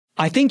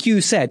I think you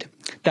said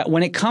that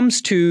when it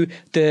comes to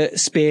the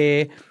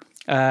Spear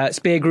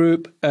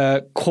Group,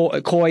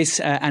 Kois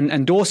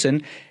and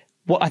Dawson,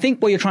 what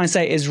you're trying to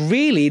say is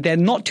really they're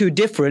not too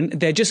different.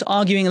 They're just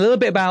arguing a little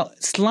bit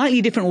about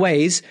slightly different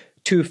ways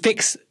to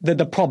fix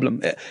the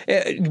problem.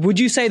 Would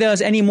you say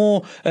there's any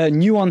more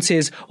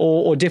nuances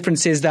or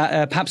differences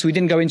that perhaps we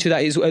didn't go into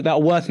that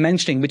are worth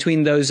mentioning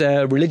between those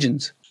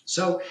religions?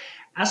 So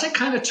as it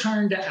kind of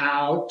turned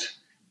out,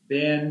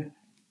 then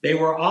they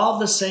were all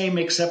the same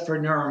except for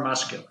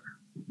neuromuscular.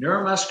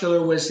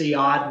 Neuromuscular was the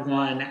odd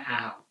one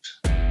out.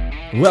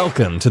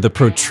 Welcome to the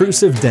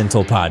Protrusive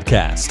Dental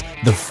Podcast,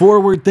 the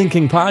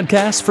forward-thinking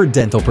podcast for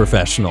dental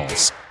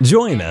professionals.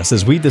 Join us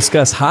as we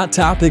discuss hot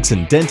topics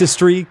in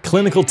dentistry,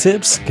 clinical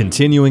tips,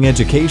 continuing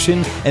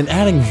education, and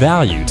adding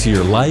value to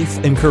your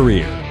life and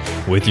career.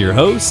 With your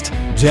host,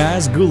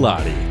 Jazz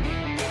Gulati.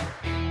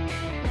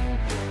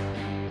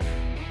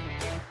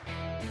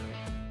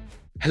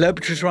 Hello,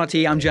 Protrusive.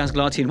 I'm Jazz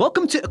Gulati, and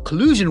welcome to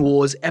Occlusion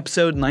Wars,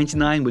 episode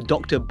 99 with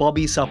Dr.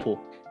 Bobby Supple.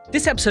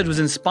 This episode was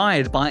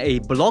inspired by a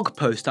blog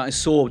post that I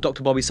saw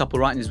Dr. Bobby Supple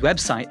write on his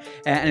website,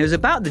 and it was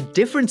about the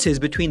differences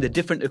between the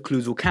different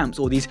occlusal camps,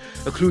 or these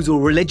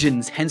occlusal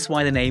religions, hence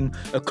why the name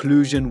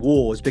Occlusion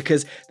Wars,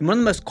 because one of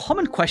the most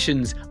common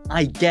questions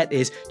I get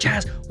is,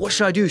 Jazz, what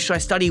should I do? Should I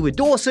study with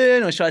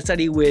Dawson, or should I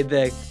study with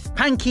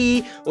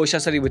Pankey, or should I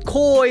study with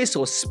Kois,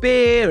 or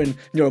Spear, and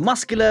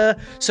neuromuscular?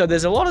 So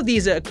there's a lot of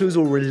these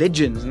occlusal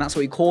religions, and that's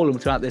what we call them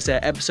throughout this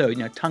episode,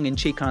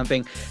 tongue-in-cheek kind of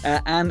thing,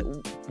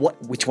 and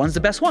which one's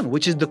the best one?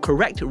 Which is the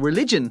correct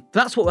religion?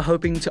 That's what we're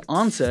hoping to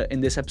answer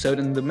in this episode,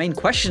 and the main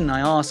question I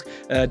asked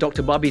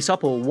Dr. Bobby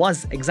Supple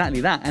was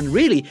exactly that. And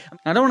really,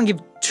 I don't want to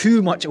give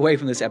too much away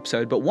from this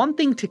episode, but one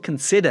thing to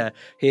consider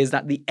is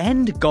that the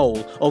end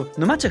goal of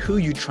no matter who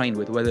you train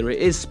with, whether it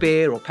is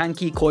Spear or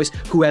Pankey, Kois,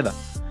 whoever,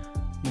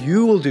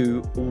 you will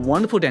do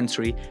wonderful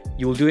dentistry.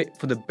 You will do it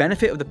for the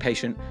benefit of the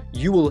patient.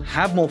 You will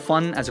have more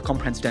fun as a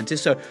comprehensive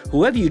dentist. So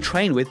whoever you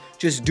train with,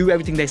 just do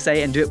everything they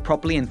say and do it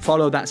properly and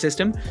follow that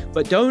system.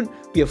 But don't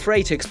be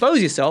afraid to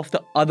expose yourself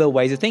to other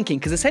ways of thinking,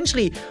 because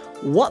essentially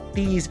what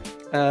these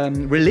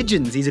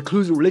religions, these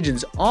occlusal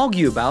religions,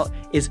 argue about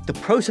is the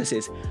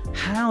processes.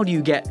 How do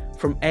you get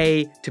from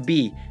A to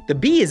B? The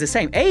B is the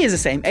same. A is the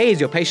same. A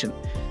is your patient.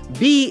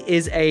 B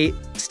is a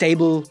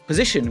stable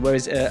position,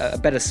 whereas a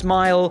better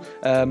smile,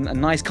 a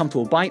nice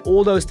comfortable bite,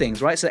 all those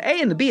things, right? So A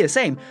and the B are the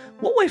same.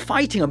 What we're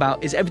fighting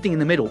about is everything in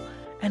the middle.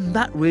 And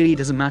that really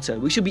doesn't matter.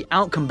 We should be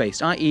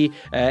outcome-based, i.e.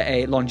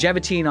 a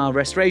longevity in our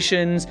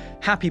restorations,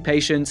 happy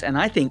patients, and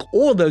I think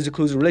all of those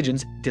occlusal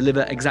religions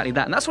deliver exactly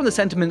that. And that's one of the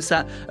sentiments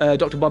that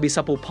Dr. Bobby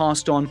Supple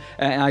passed on,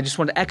 and I just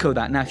want to echo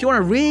that. Now, if you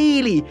want to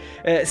really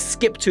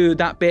skip to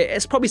that bit,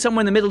 it's probably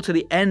somewhere in the middle to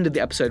the end of the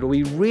episode where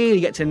we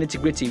really get to the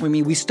nitty-gritty. I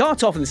mean, we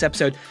start off in this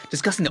episode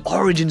discussing the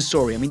origin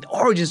story. I mean, the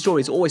origin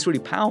story is always really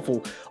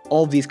powerful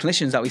of these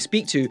clinicians that we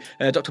speak to.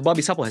 Dr.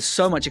 Bobby Supple has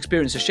so much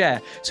experience to share.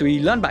 So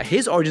we learn about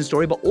his origin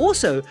story, but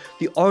also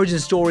the origin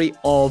story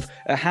of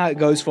how it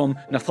goes from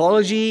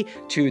Nathology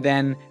to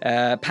then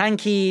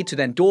Pankey to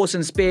then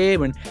Dawson,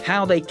 Spear, and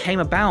how they came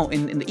about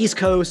in the East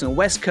Coast and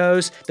West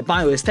Coast, the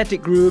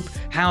bioaesthetic group,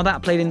 how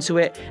that played into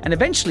it. And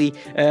eventually,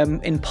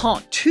 in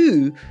part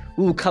 2,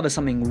 we will cover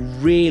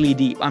something really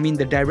deep. I mean,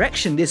 the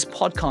direction this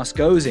podcast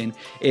goes in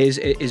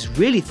is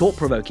really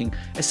thought-provoking.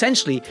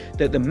 Essentially,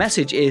 the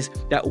message is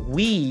that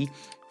we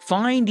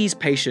find these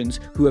patients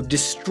who have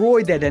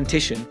destroyed their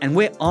dentition, and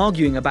we're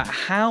arguing about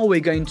how we're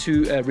going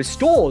to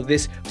restore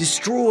this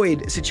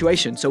destroyed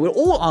situation. So we're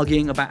all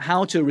arguing about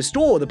how to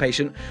restore the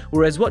patient,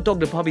 whereas what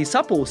Dr. Bobby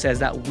Supple says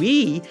that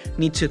we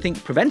need to think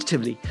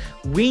preventatively.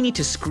 We need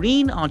to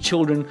screen our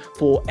children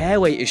for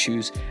airway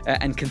issues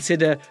and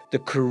consider the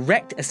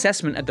correct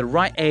assessment at the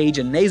right age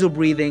and nasal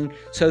breathing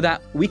so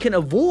that we can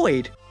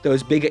avoid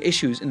those bigger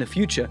issues in the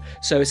future.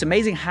 So it's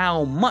amazing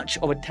how much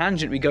of a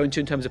tangent we go into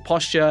in terms of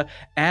posture,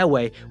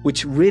 airway,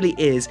 which really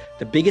is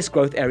the biggest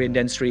growth area in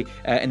dentistry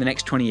in the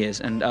next 20 years,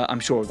 and I'm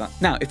sure of that.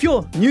 Now, if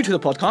you're new to the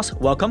podcast,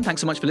 welcome.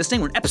 Thanks so much for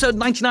listening. We're on episode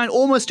 99,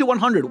 almost to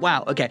 100.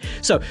 Wow, okay.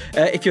 So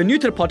if you're new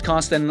to the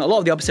podcast, then a lot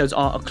of the episodes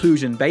are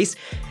occlusion-based.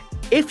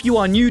 If you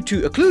are new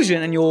to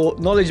occlusion and your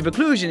knowledge of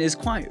occlusion is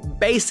quite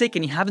basic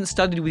and you haven't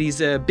studied with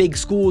these big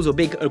schools or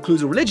big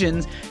occlusal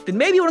religions, then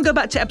maybe you want to go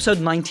back to episode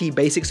 90,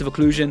 Basics of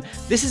Occlusion.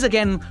 This is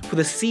again for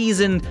the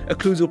seasoned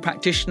occlusal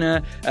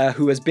practitioner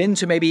who has been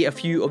to maybe a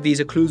few of these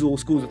occlusal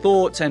schools of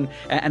thought and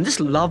just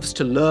loves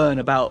to learn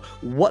about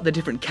what the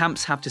different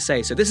camps have to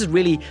say. So this is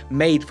really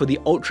made for the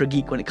ultra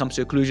geek when it comes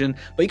to occlusion,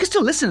 but you can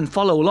still listen and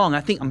follow along.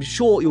 I'm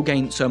sure you'll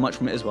gain so much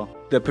from it as well.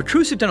 The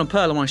protrusive dental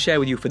pearl I want to share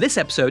with you for this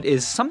episode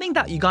is something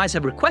that you guys guys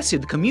have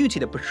requested, the community,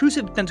 the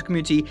protrusive dental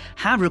community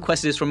have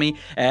requested this from me,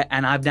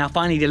 and I've now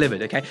finally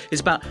delivered, okay?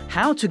 It's about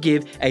how to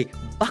give a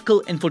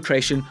buccal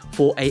infiltration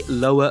for a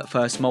lower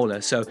first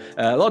molar. So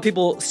a lot of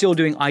people still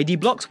doing ID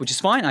blocks, which is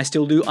fine. I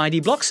still do ID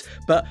blocks,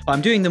 but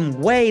I'm doing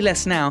them way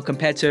less now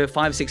compared to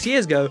 5 or 6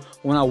 years ago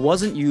when I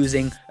wasn't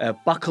using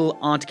buccal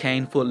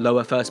articaine for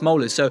lower first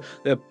molars. So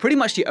pretty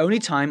much the only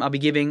time I'll be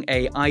giving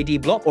a ID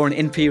block or an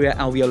inferior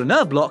alveolar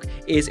nerve block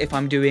is if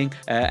I'm doing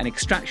an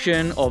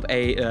extraction of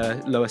a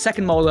lower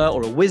second molar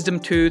or a wisdom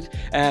tooth.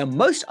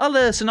 Most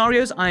other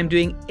scenarios, I'm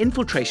doing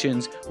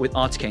infiltrations with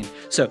articaine.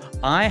 So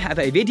I have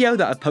a video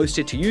that I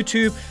posted to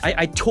YouTube.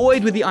 I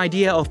toyed with the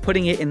idea of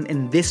putting it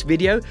in this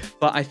video,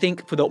 but I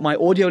think for my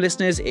audio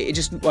listeners, it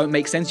just won't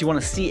make sense. You want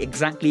to see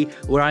exactly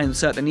where I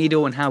insert the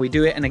needle and how we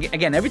do it. And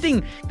again,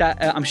 everything that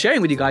I'm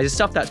sharing with you guys is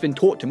stuff that's been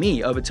taught to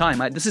me over time.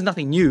 This is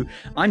nothing new.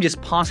 I'm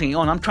just passing it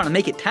on. I'm trying to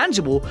make it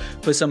tangible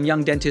for some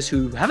young dentists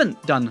who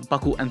haven't done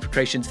buccal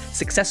infiltrations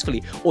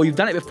successfully, or you've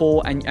done it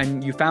before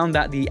and you found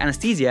that the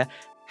anesthesia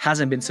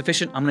hasn't been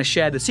sufficient. I'm going to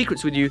share the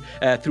secrets with you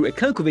through a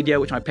clinical video,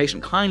 which my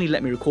patient kindly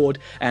let me record,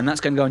 and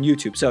that's going to go on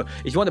YouTube. So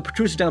if you want the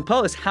protrusive dental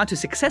pelvis, how to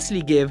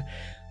successfully give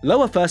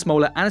lower first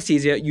molar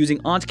anesthesia using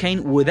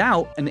articaine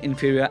without an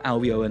inferior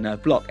alveolar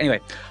nerve block. Anyway,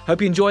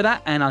 hope you enjoy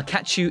that, and I'll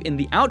catch you in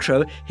the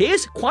outro.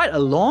 Here's quite a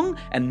long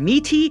and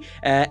meaty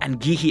and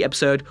geeky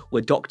episode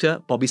with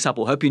Dr. Bobby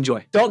Supple. Hope you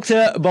enjoy.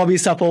 Dr. Bobby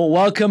Supple,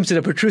 welcome to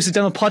the Protrusive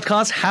Dental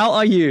Podcast. How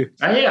are you?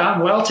 Hey,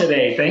 I'm well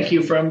today. Thank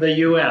you from the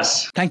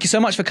U.S. Thank you so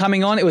much for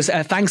coming on. It was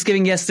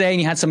Thanksgiving yesterday, and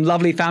you had some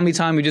lovely family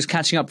time. We were just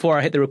catching up before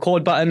I hit the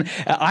record button.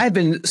 I've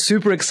been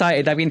super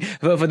excited. I mean,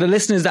 for the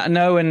listeners that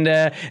know, and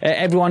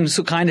everyone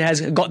kind of has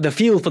got the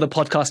feel for the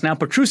podcast now,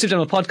 Protrusive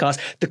Dental Podcast,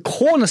 the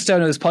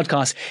cornerstone of this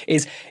podcast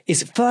is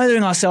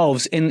furthering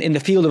ourselves in the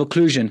field of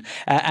occlusion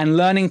and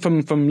learning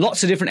from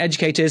lots of different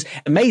educators.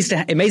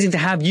 Amazing to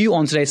have you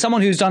on today.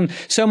 Someone who's done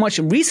so much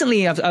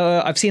recently.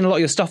 I've seen a lot of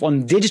your stuff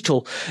on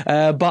digital,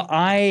 but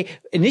I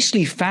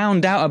initially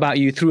found out about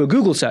you through a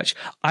Google search.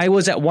 I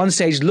was at one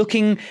stage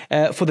looking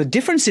for the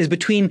differences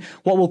between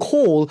what we'll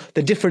call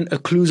the different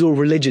occlusal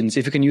religions,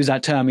 if you can use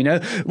that term. You know,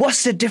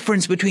 what's the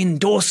difference between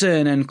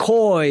Dawson and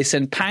Coyce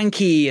and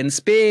Pankey and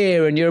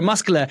Spear and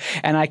neuromuscular?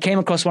 And I came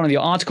across one of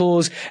your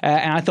articles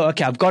and I thought,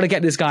 okay, I've got to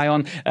get this guy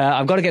on.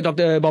 I've got to get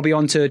Dr. Bobby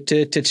on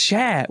to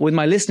share with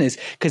my listeners,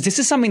 because this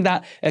is something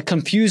that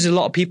confuses a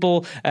lot of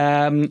people,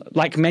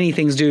 like many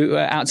things do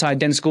outside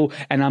dental school.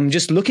 And I'm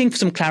just looking for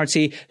some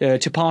clarity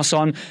to pass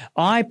on.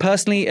 I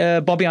personally,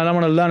 Bobby, I don't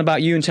want to learn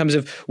about you in terms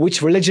of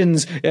which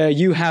religions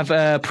you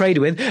have prayed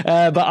with,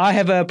 but I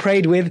have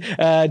prayed with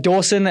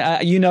Dawson.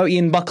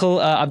 Ian Buckle.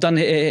 I've done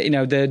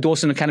the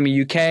Dawson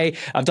Academy UK.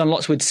 I've done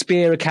lots with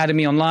Spear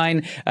Academy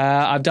online.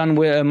 I've done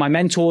with my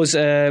mentors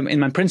in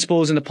my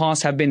principals in the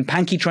past have been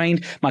Pankey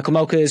trained, Michael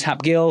Melkers,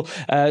 Hap Gill.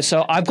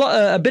 So I've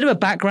got a bit of a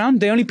background.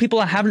 The only people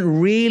I haven't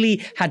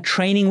really had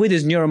training with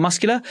is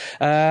neuromuscular.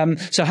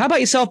 So how about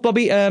yourself,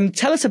 Bobby?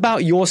 Tell us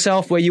about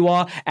yourself, where you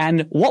are,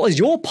 and what was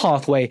your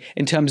pathway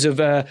in terms of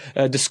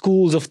the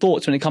schools of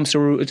thoughts when it comes to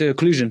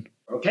occlusion?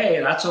 Okay,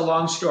 that's a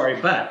long story,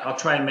 but I'll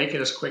try and make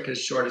it as quick, as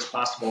short as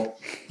possible.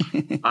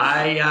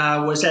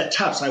 I was at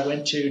Tufts. I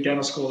went to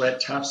dental school at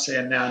Tufts,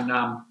 and then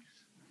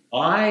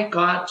I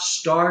got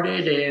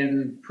started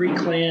in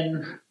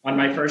pre-clin on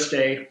my first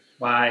day.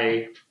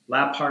 My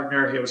lab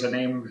partner, his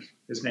name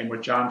was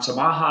John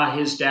Samaha.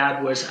 His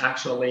dad was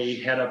actually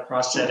head of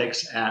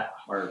prosthetics at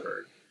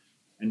Harvard.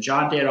 And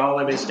John did all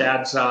of his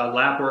dad's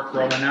lab work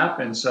growing up,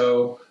 and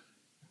so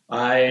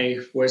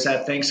I was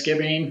at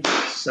Thanksgiving,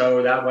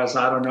 so that was,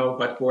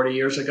 40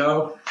 years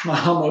ago,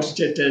 almost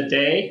to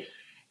today.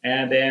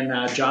 And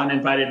then John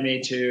invited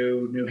me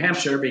to New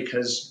Hampshire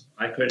because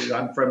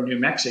I'm from New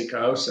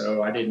Mexico,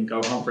 so I didn't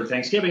go home for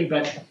Thanksgiving.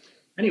 But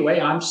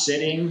anyway, I'm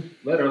sitting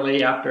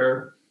literally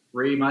after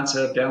 3 months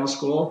of dental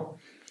school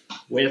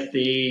with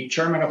the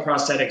chairman of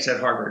prosthetics at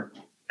Harvard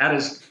at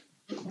his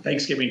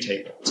Thanksgiving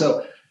table.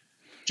 So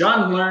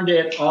John learned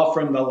it all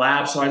from the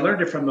lab, so I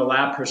learned it from the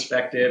lab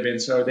perspective. And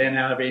so then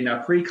having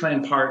a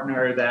pre-clin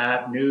partner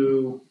that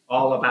knew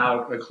all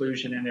about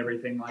occlusion and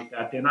everything like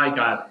that, then I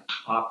got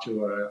off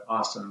to an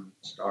awesome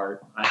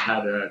start. I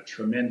had a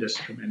tremendous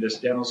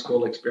dental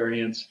school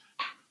experience.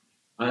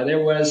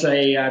 There was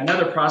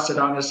another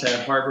prosthodontist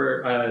at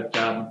Harvard,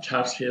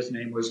 Tufts. His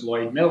name was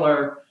Lloyd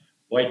Miller.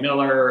 Lloyd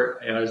Miller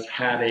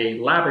had a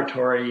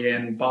laboratory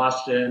in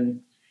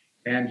Boston,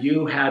 and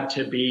you had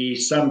to be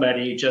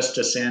somebody just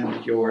to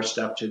send your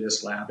stuff to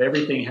this lab.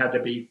 Everything had to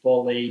be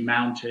fully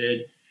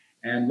mounted.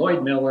 And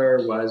Lloyd Miller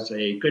was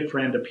a good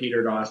friend of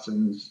Peter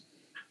Dawson's.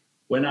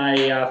 When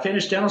I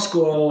finished dental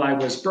school, I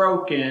was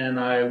broke, and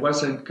I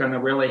wasn't going to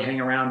really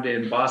hang around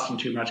in Boston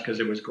too much because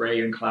it was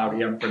gray and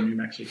cloudy. I'm from New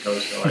Mexico,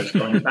 so I was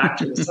going back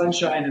to the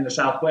sunshine in the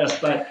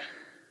Southwest. But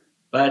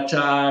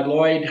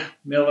Lloyd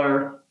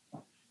Miller,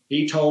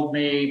 he told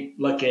me,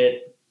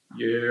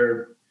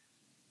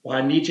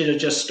 I need you to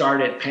just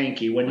start at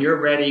Pankey. When you're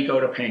ready, go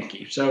to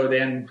Pankey. So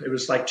then it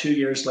was like 2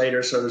 years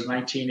later, so it was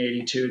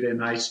 1982.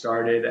 Then I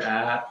started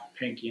at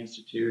Pankey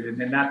Institute, and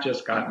then that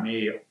just got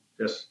me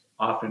just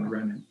off and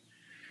running.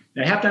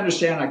 Now, you have to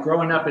understand,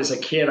 growing up as a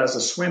kid, as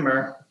a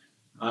swimmer,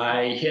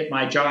 I hit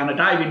my jaw on a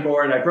diving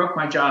board. I broke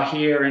my jaw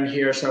here and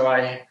here, so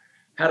I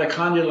had a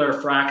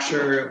condylar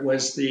fracture. It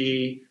was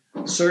the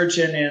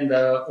surgeon and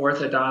the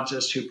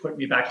orthodontist who put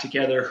me back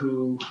together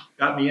who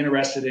got me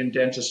interested in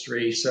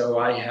dentistry. So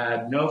I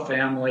had no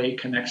family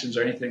connections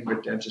or anything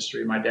with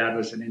dentistry. My dad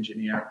was an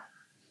engineer.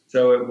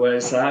 So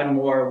I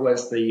more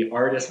was the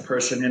artist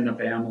person in the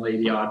family,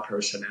 the odd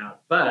person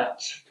out.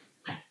 But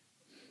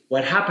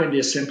what happened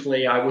is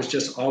simply I was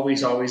just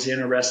always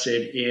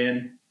interested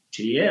in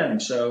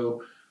TM.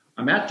 So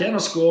I'm at dental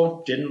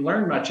school, didn't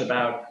learn much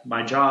about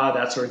my jaw,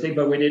 that sort of thing,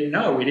 but we didn't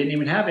know. We didn't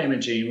even have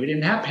imaging. We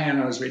didn't have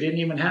panos. We didn't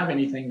even have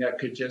anything that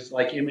could just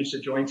like image the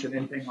joints and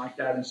anything like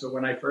that. And so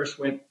when I first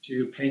went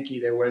to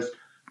Pankey, there was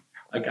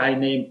a guy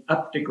named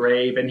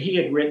Updegrave, and he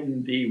had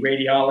written the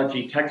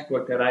radiology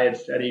textbook that I had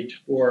studied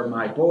for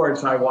my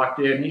boards. I walked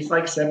in, he's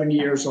like 70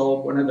 years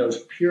old, one of those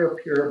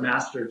pure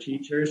master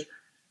teachers.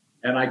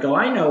 And I go,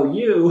 I know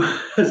you,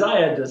 because I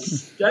had to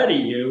study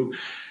you.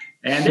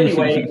 And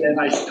anyway, then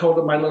I told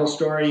him my little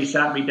story. He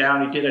sat me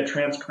down. He did a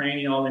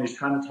transcranial, and he's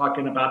kind of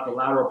talking about the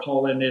lateral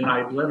pollen. And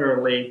I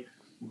literally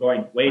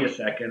going, wait a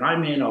second,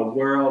 I'm in a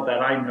world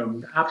that I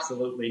know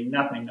absolutely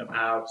nothing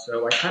about.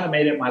 So I kind of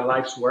made it my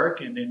life's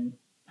work, and then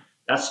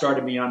that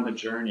started me on the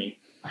journey.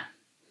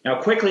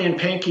 Now, quickly in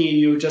Pankey,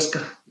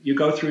 you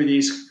go through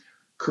these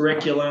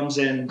curriculums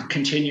and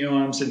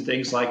continuums and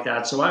things like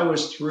that. So I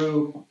was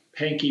through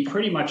Pankey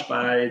pretty much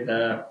through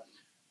the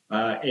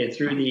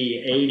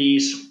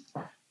 80s.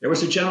 There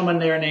was a gentleman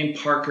there named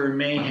Parker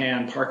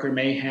Mahan. Parker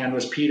Mahan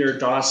was Peter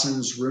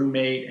Dawson's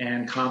roommate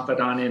and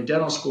confidant in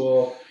dental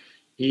school.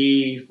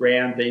 He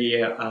ran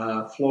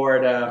the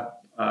Florida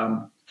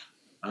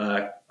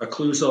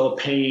occlusal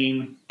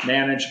pain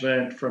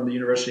management from the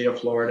University of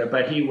Florida,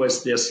 but he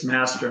was this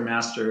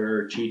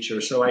master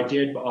teacher. So I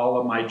did all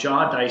of my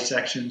jaw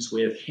dissections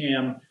with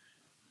him.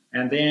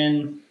 And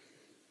then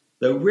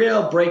the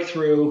real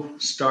breakthrough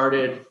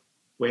started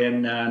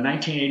when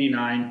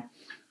 1989,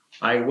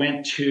 I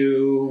went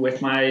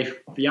with my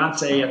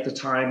fiance at the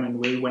time, and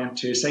we went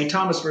to St.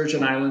 Thomas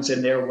Virgin Islands,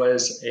 and there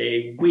was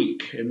a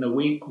week. And the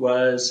week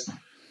was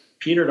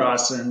Peter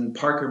Dawson,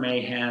 Parker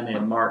Mahan,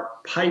 and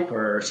Mark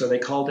Piper. So they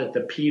called it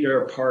the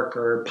Peter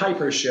Parker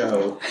Piper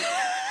Show.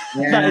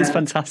 That is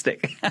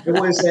fantastic. It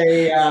was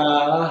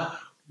a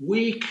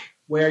week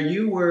where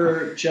you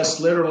were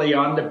just literally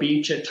on the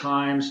beach at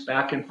times,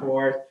 back and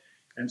forth.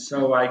 And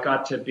so I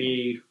got to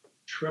be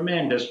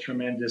tremendous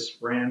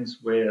friends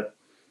with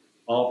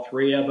all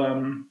three of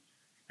them.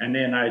 And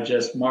then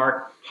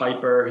Mark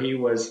Piper, he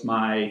was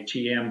my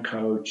TM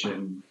coach,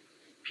 and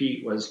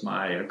Pete was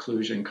my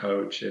occlusion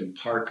coach, and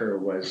Parker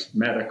was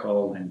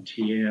medical and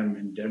TM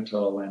and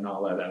dental and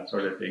all of that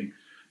sort of thing.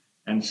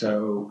 And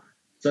so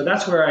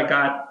that's where I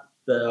got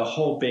the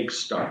whole big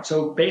start.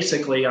 So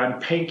basically I'm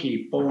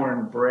Pankey,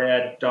 born,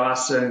 bred,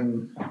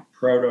 Dawson,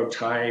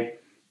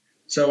 prototype.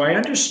 So I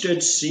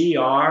understood CR,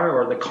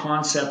 or the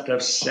concept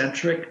of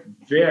centric,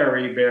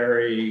 very,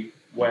 very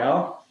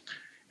well.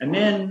 And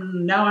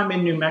then now I'm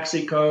in New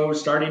Mexico,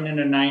 starting in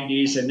the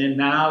 90s, and then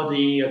now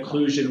the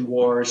occlusion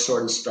wars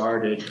sort of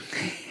started.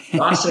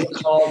 Dawson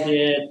called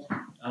it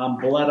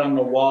blood on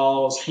the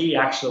walls. He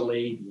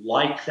actually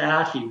liked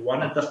that. He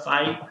wanted the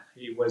fight.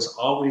 He was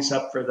always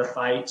up for the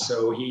fight,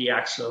 so he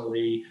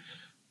actually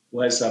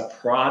was a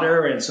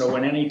prodder. And so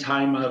when any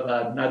time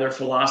of another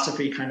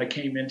philosophy kind of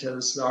came into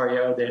the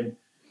scenario,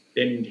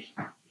 then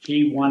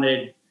he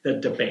wanted the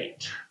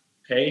debate.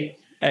 Okay?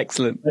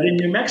 Excellent. But in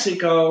New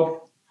Mexico,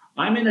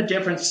 I'm in a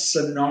different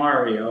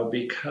scenario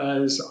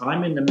because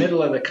I'm in the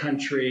middle of the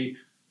country.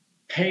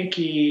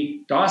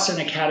 Pankey, Dawson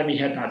Academy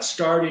had not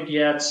started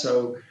yet,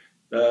 so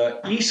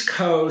the East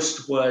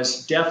Coast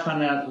was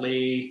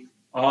definitely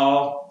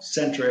all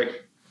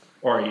centric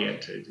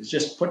oriented. It's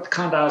just put the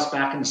condyles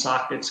back in the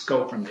sockets,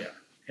 go from there.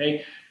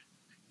 Okay.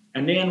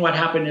 And then what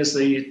happened is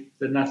the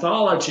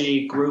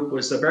Gnathology group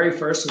was the very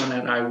first one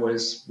that I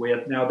was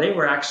with. Now, they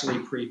were actually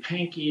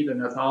pre-Pankey. The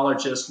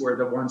Gnathologists were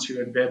the ones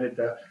who invented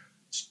the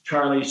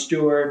Charlie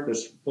Stewart, the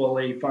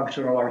fully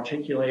functional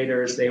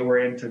articulators. They were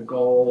into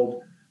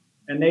gold,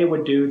 and they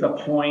would do the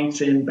points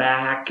in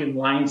back and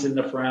lines in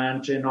the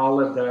front and all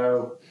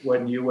of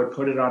when you would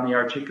put it on the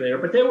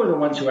articulator. But they were the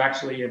ones who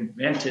actually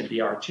invented the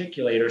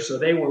articulator, so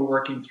they were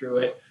working through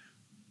it.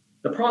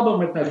 The problem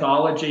with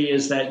Gnathology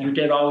is that you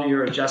did all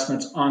your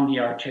adjustments on the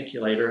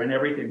articulator, and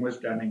everything was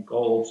done in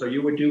gold. So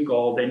you would do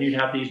gold, and you'd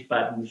have these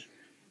buttons,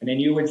 and then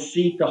you would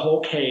seat the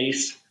whole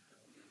case.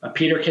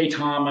 Peter K.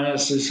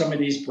 Thomas, and some of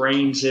these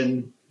brains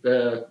in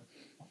the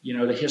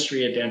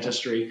history of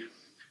dentistry.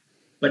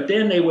 But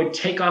then they would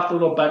take off the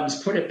little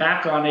buttons, put it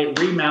back on it,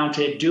 remount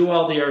it, do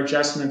all the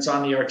adjustments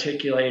on the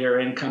articulator,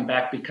 and come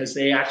back because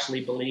they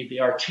actually believed the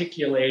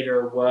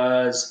articulator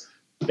was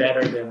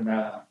better than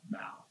the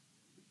mouth.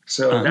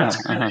 So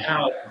that's kind of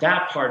how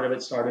that part of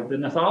it started. The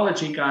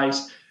Gnathology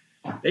guys,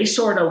 they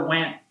sort of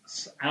went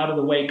out of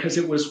the way because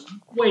it was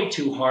way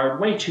too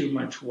hard, way too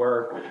much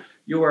work.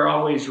 You were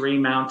always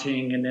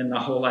remounting, and then the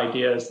whole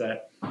idea is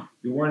that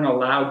you weren't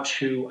allowed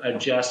to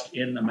adjust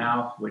in the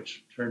mouth,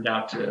 which turned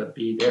out to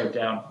be their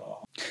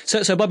downfall.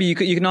 So Bobby, you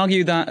can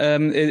argue that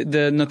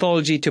the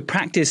gnatology to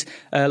practice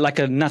like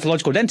a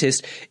gnathological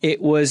dentist,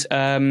 it was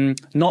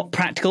not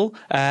practical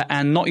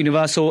and not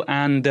universal,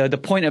 and the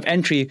point of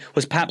entry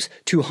was perhaps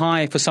too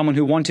high for someone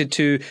who wanted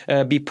to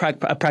be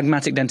a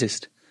pragmatic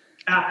dentist.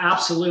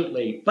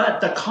 Absolutely.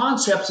 But the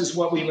concepts is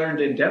what we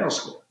learned in dental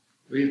school.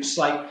 It's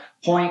like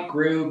point,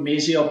 groove,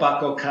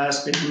 mesiobuccal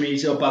cusp,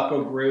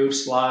 mesiobuccal groove,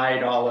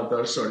 slide, all of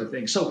those sort of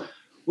things. So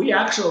we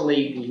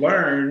actually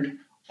learned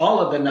all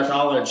of the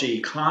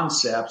gnathology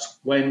concepts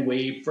when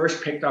we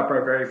first picked up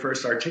our very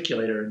first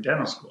articulator in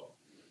dental school.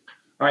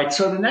 All right,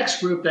 so the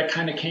next group that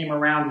kind of came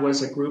around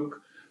was a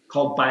group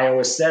called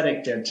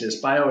bioaesthetic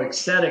dentists.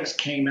 Bioaesthetics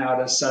came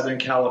out of Southern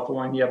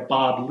California.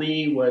 Bob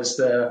Lee was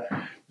the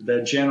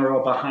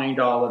general behind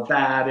all of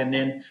that. And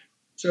then,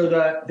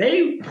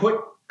 they put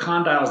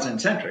condyles in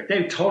centric.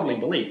 They totally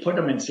believed, put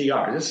them in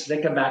CR, just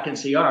stick them back in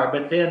CR.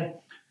 But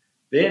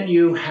then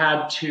you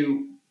had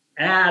to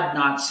add,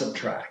 not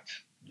subtract.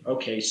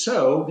 Okay,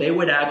 so they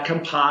would add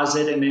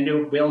composite, and then it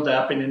would build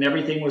up, and then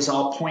everything was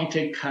all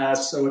pointed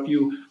cusp. So if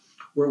you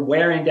were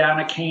wearing down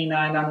a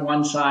canine on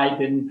one side,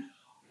 then,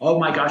 oh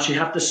my gosh, you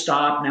have to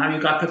stop. Now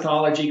you've got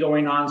pathology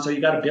going on, so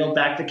you got to build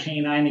back the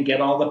canine and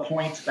get all the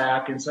points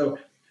back. And so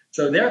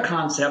their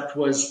concept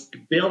was to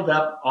build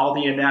up all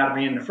the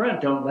anatomy in the front,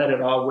 don't let it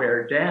all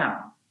wear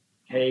down.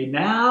 Okay,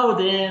 now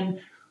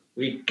then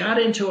we got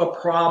into a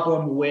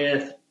problem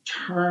with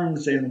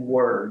terms and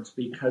words,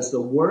 because the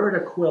word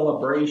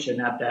equilibration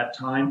at that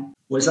time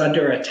was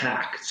under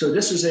attack. So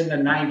this was in the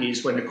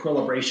 90s when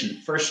equilibration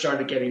first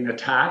started getting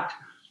attacked.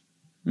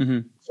 Mm-hmm.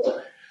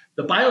 So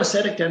the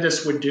bioaesthetic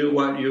dentists would do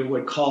what you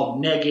would call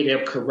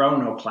negative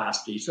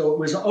coronoplasty. So it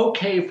was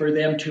okay for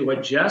them to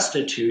adjust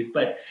a tooth,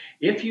 but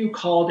if you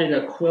called it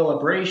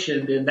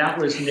equilibration, then that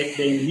was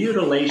nicknamed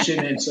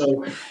mutilation. And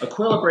so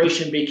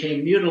equilibration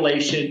became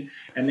mutilation.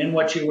 And then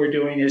what you were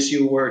doing is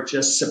you were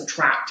just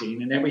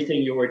subtracting, and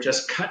everything you were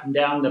just cutting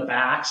down the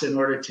backs in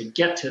order to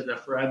get to the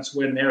fronts,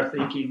 when their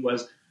thinking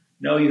was,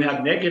 no, you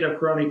have negative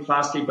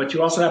coronoplasty, but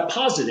you also have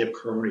positive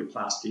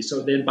coronoplasty.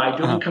 So then by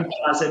doing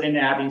composite and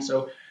adding,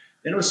 so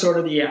then it was sort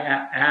of the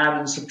add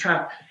and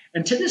subtract.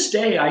 And to this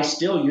day, I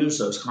still use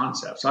those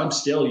concepts. I'm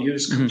still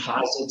use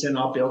composites, and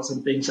I'll build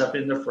some things up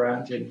in the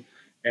front and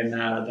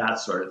that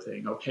sort of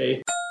thing,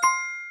 okay?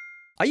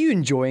 Are you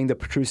enjoying the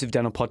Protrusive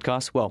Dental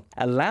Podcast? Well,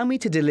 allow me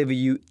to deliver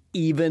you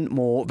even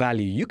more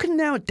value. You can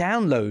now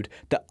download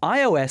the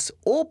iOS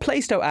or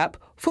Play Store app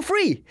for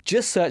free.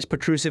 Just search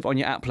Protrusive on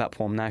your app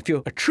platform. Now, if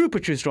you're a true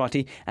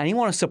Protruserati and you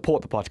want to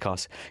support the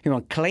podcast, you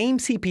want to claim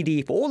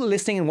CPD for all the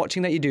listening and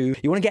watching that you do,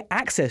 you want to get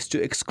access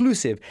to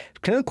exclusive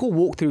clinical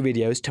walkthrough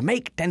videos to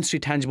make dentistry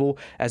tangible,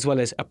 as well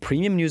as a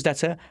premium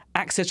newsletter,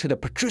 access to the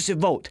Protrusive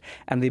Vault,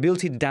 and the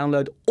ability to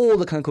download all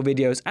the clinical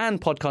videos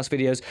and podcast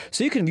videos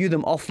so you can view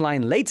them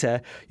offline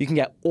later, you can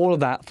get all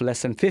of that for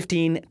less than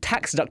 $15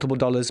 tax-deductible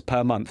dollars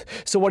per month.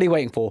 So what are you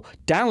waiting for?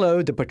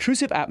 Download the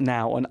Protrusive app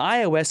now on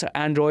iOS or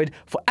Android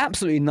for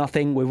absolutely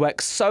nothing. We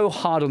worked so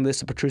hard on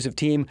this, the Protrusive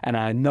team, and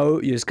I know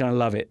you're just going to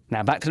love it.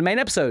 Now back to the main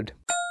episode.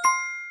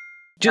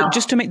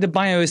 Just to make the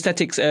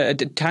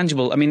bioaesthetics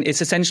tangible, I mean,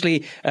 it's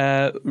essentially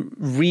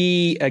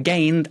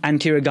regained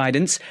anterior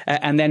guidance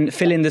and then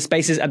fill in the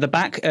spaces at the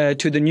back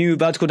to the new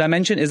vertical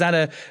dimension. Is that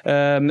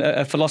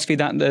a philosophy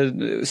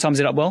that sums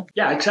it up well?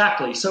 Yeah,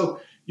 exactly. So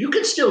you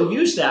could still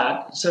use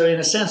that. So in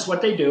a sense,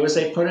 what they do is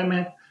they put them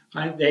in,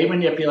 they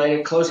manipulate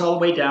it, close all the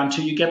way down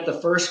till you get the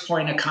first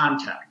point of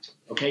contact.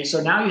 Okay,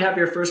 so now you have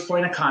your first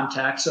point of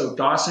contact. So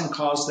Dawson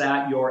calls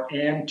that your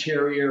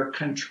anterior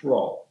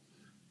control.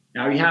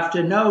 Now you have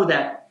to know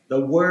that the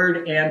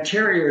word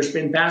anterior has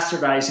been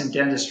bastardized in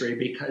dentistry,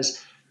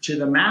 because to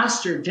the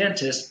master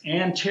dentist,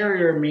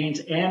 anterior means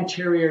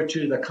anterior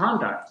to the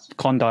condyles.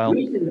 Condyle.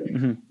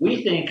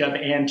 We think of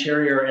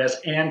anterior as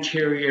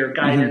anterior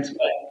guidance,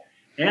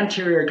 but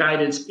anterior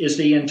guidance is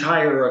the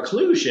entire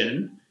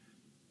occlusion.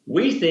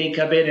 We think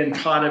of it and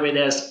thought of it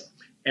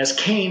as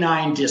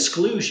canine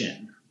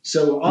disclusion.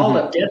 So all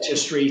of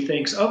dentistry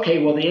thinks,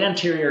 okay, well, the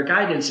anterior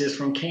guidance is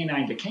from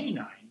canine to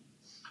canine.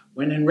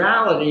 When in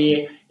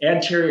reality,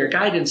 anterior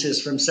guidance is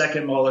from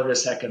second molar to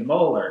second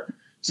molar.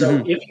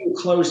 So if you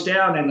close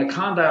down and the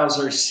condyles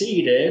are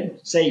seated,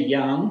 say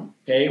young,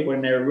 okay,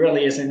 when there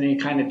really isn't any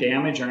kind of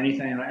damage or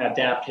anything,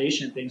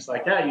 adaptation, things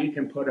like that, you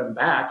can put them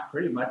back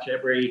pretty much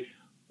every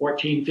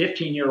 14,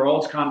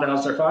 15-year-olds.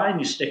 Condyles are fine.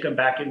 You stick them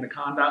back in the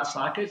condyle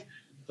socket,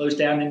 close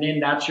down, and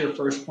then that's your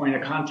first point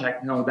of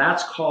contact. No,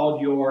 that's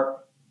called your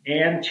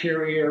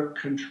anterior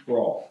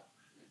control.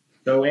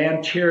 So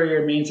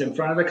anterior means in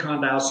front of the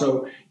condyle,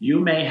 so you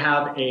may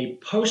have a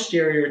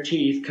posterior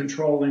teeth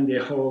controlling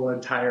the whole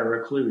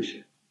entire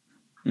occlusion.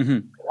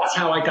 That's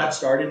how I got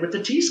started with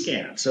the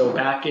T-scan. So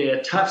back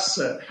at Tufts,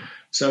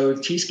 so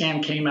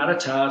T-scan came out of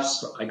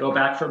Tufts. I go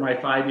back for my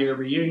 5-year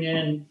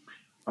reunion.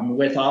 I'm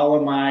with all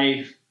of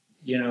my,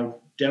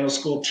 dental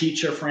school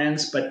teacher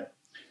friends, but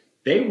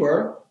they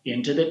were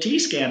into the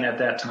T-scan at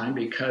that time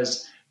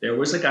because there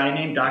was a guy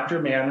named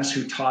Dr. Manis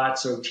who taught.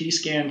 So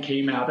T-scan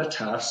came out of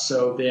Tufts.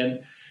 So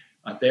then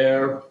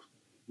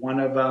one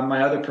of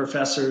my other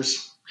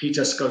professors, he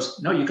just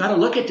goes, no, you got to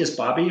look at this,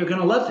 Bobby. You're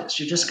going to love this.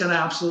 You're just going to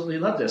absolutely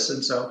love this.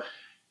 And so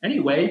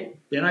anyway,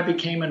 then I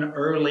became an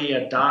early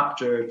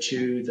adopter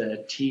to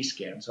the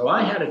T-scan. So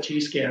I had a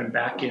T-scan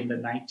back in the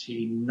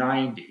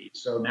 1990s.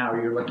 So now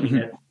you're looking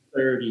at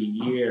 30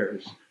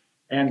 years.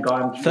 And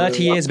gone through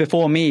 30 years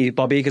before me,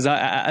 Bobby, because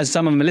as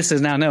some of my listeners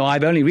now know,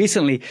 I've only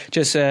recently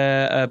just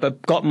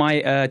got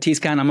my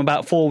T-scan. I'm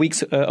about 4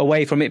 weeks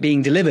away from it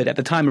being delivered at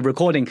the time of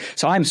recording.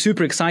 So I'm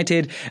super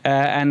excited.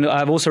 And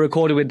I've also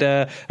recorded with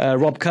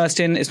Rob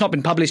Kirsten. It's not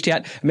been published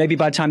yet. Maybe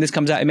by the time this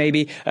comes out, it may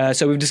be.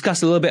 So we've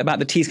discussed a little bit about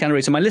the T-scan array.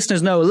 So my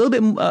listeners know a little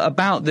bit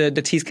about the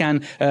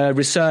T-scan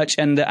research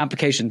and the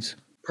applications.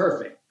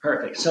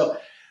 Perfect. So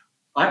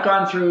I've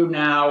gone through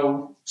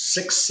now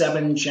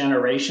 6-7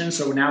 generations.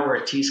 So now we're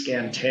at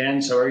T-scan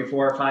 10. So every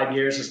 4 or 5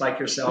 years, it's like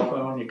your cell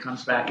phone. It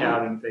comes back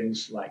out and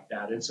things like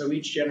that. And so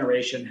each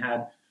generation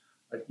had,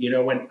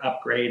 an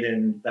upgrade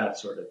and that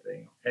sort of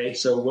thing. Okay.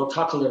 So we'll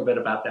talk a little bit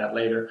about that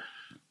later.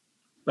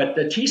 But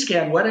the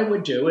T-scan, what I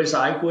would do is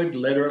I would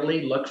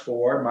literally look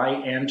for my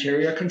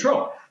anterior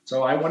control.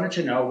 So I wanted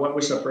to know what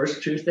was the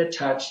first tooth that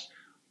touched,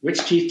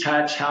 which teeth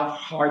touched, how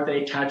hard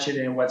they touch it,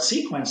 and what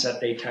sequence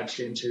that they touched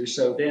into.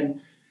 So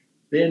then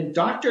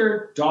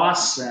Dr.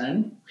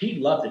 Dawson, he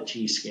loved the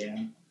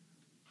T-scan.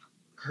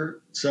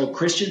 So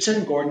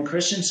Gordon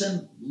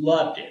Christensen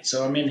loved it.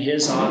 So I'm in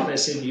his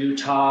office in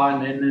Utah,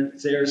 and then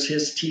there's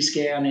his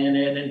T-scan in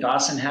it, and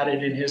Dawson had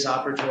it in his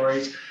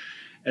operatories.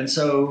 And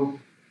so,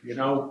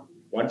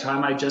 one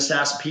time I just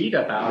asked Pete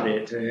about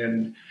it,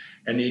 and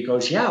he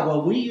goes, yeah,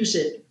 well, we use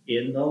it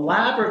in the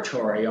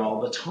laboratory all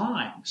the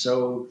time.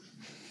 So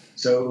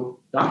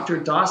Dr.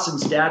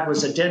 Dawson's dad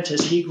was a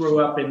dentist. He grew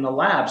up in the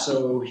lab.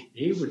 So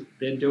he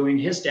been doing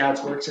his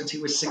dad's work since he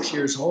was 6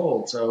 years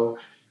old. So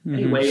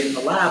anyway, in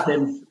the lab,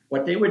 then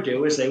what they would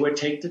do is they would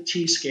take the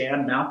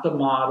T-scan, mount the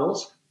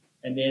models,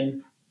 and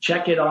then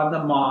check it on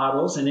the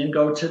models, and then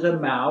go to the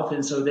mouth.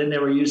 And so then they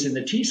were using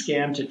the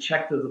T-scan to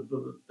check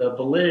the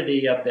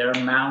validity of their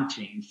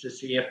mountings to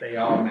see if they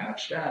all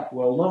matched up.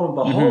 Well, lo and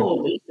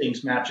behold, these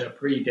things match up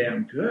pretty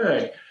damn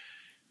good.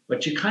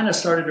 But you kind of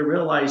started to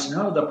realize,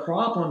 no, the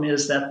problem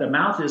is that the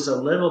mouth is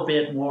a little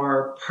bit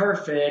more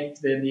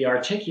perfect than the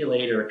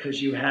articulator,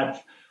 because you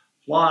had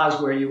flaws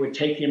where you would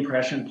take the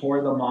impression,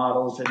 pour the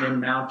models, and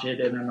then mount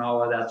it, and then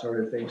all of that sort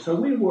of thing. So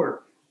we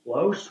were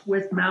close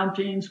with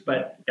mountings,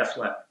 but guess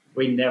what?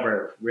 We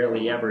never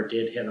really ever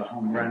did hit a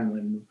home run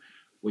when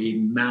we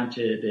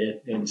mounted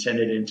it and sent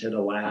it into the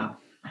lab,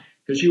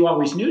 because you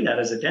always knew that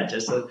as a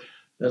dentist. So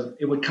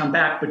it would come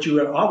back, but you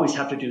would always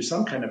have to do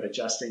some kind of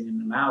adjusting in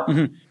the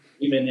mouth.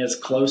 Even as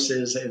close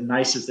as and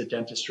nice as the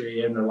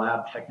dentistry and the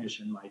lab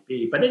technician might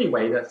be. But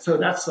anyway, that's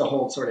the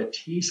whole sort of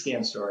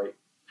T-scan story.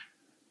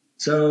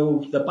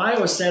 So the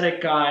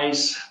bioaesthetic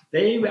guys,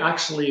 they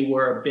actually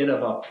were a bit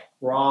of a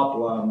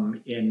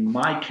problem in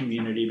my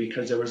community,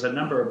 because there was a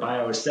number of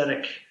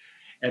bioaesthetic,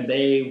 and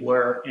they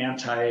were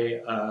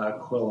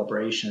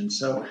anti-equilibration.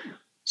 So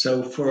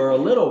for a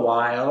little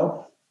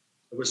while,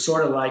 it was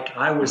sort of like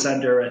I was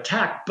under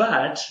attack,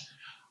 but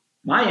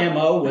my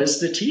MO was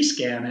the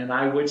T-scan, and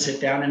I would sit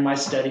down in my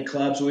study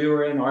clubs. We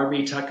were in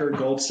R.B. Tucker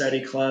Gold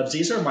study clubs.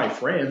 These are my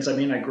friends. I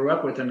mean, I grew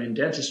up with them in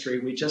dentistry.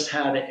 We just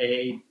had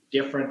a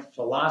different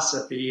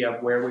philosophy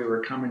of where we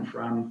were coming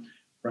from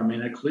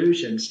an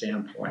occlusion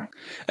standpoint.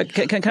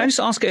 Can I just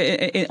ask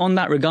on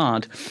that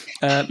regard,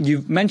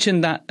 you've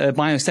mentioned that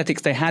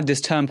bioaesthetics, they had this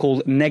term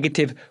called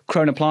negative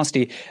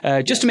chronoplasty.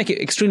 Just to make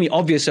it extremely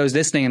obvious to those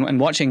listening and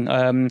watching,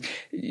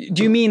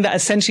 do you mean that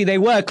essentially they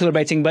were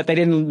equilibrating, but they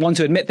didn't want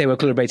to admit they were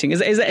equilibrating? Is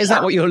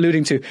that what you're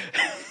alluding to?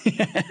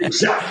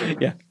 Exactly.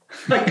 Yeah.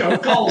 Like,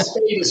 call a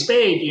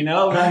spade,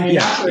 I mean,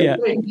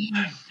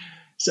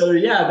 So,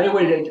 they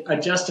would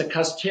adjust a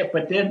cusp tip,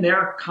 but then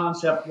their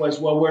concept was,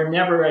 well, we're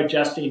never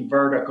adjusting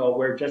vertical.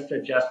 We're just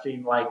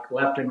adjusting like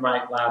left and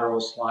right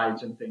lateral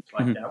slides and things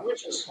like that,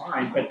 which is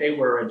fine, but they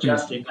were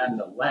adjusting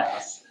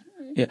nonetheless.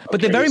 Yeah, but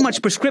they're very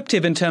much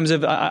prescriptive in terms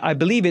of, I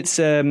believe it's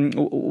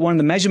one of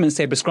the measurements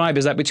they prescribe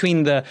is that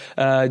between the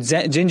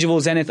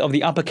gingival zenith of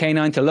the upper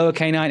canine to lower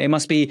canine, it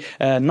must be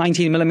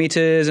 19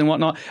 millimeters and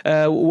whatnot.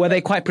 Were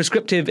they quite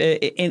prescriptive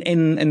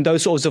in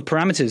those sorts of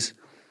parameters?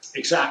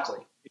 Exactly.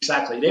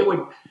 They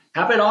would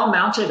have it all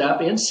mounted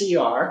up in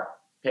CR,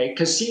 okay,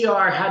 because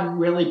CR hadn't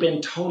really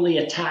been totally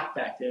attacked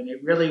back then.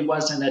 It really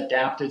wasn't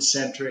adapted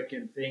centric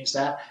and things.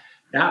 That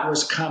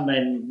was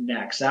coming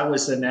next. That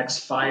was the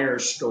next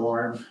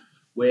firestorm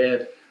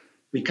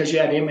because you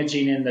had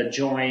imaging in the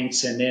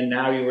joints, and then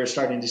now you were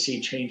starting to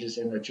see changes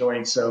in the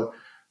joints. So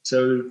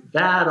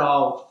that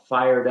all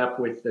fired up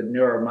with the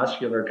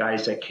neuromuscular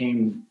guys that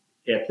came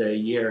at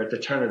the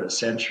turn of the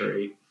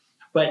century.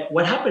 But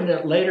what happened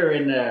later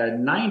in the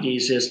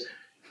 90s is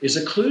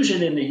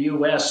occlusion in the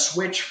U.S.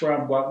 switched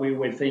from what we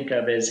would think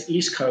of as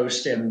East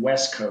Coast and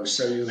West Coast.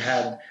 So you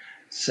had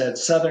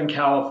Southern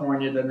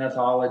California, the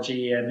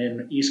Gnethology, and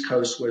then East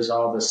Coast was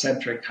all the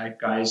centric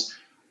type guys.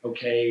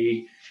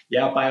 Okay,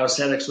 yeah,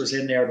 Biosetics was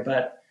in there,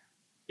 but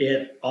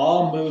it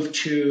all moved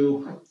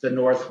to the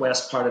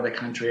northwest part of the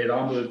country. It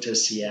all moved to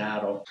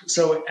Seattle.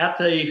 So at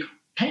the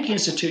Hank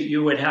Institute,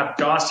 you would have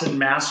Dawson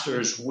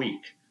Masters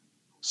Week.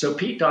 So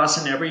Pete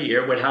Dawson every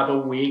year would have a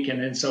week,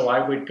 and then so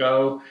I would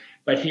go,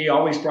 but he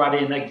always brought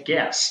in a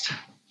guest.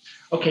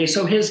 Okay,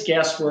 so his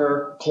guests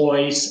were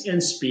Cloyce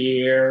and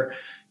Spear.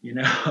 You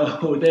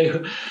know,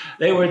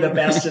 they were the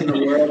best in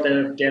the world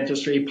of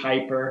dentistry,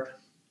 Piper.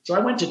 So I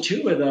went to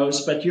 2 of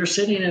those, but you're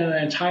sitting in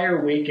an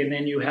entire week, and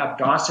then you have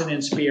Dawson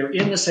and Spear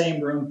in the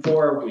same room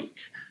for a week.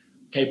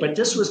 Okay, but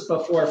this was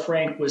before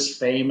Frank was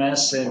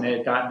famous and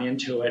had gotten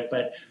into it,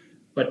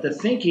 but the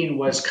thinking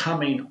was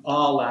coming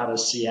all out of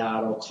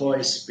Seattle.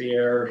 Cloyce,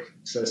 Spear,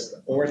 so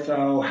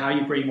ortho, how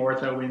you bring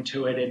ortho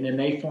into it, and then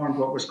they formed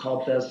what was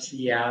called the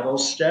Seattle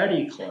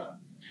Study Club.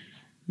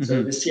 Mm-hmm.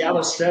 So the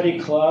Seattle Study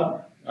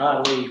Club,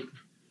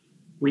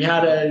 we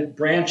had a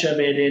branch of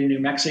it in New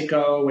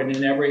Mexico, and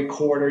in every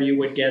quarter you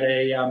would get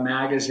a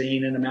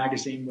magazine, and the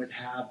magazine would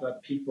have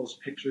people's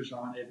pictures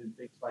on it and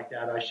things like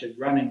that. I should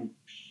run and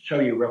show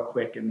you real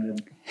quick in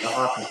the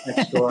office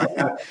next door. I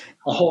got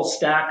a whole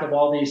stack of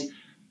all these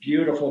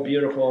beautiful,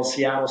 beautiful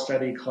Seattle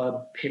Study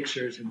Club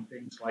pictures and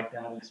things like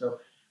that. And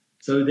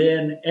so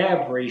then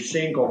every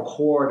single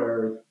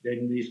quarter,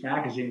 then these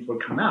magazines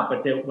would come out,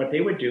 but what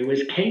they would do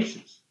is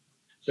cases.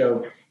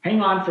 So hang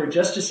on for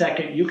just a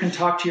second. You can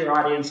talk to your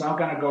audience. I'm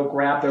going to go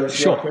grab those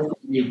real quick.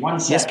 1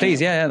 second. Yes, please.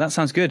 Yeah, that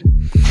sounds good.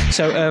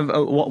 So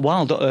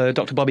while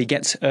Dr. Bobby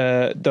gets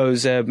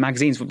those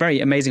magazines, very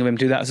amazing of him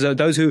to do that. So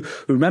those who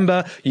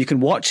remember, you can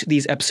watch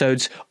these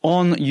episodes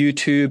on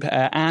YouTube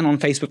and on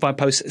Facebook. I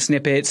post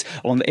snippets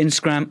on the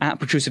Instagram at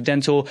Protrusive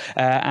Dental.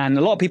 And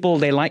a lot of people,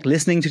 they like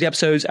listening to the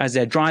episodes as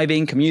they're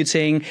driving,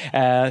 commuting.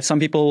 Some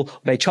people,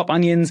 they chop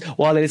onions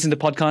while they listen to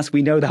podcasts.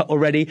 We know that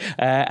already.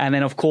 And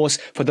then, of course,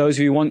 for those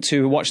who want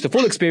to watch the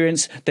full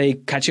experience, they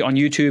catch it on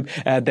YouTube.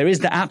 There is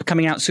the app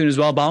coming out soon as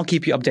well, but I'll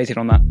keep you updated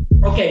on that.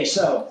 Okay,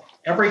 so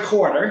every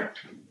quarter,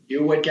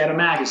 you would get a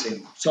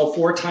magazine. So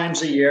 4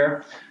 times a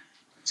year.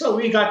 So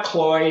we got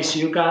Cloyce,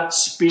 you got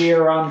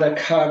Spear on the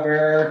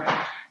cover,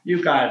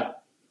 you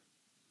got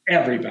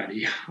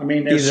everybody. I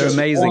mean, there's these are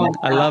amazing.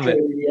 I love it.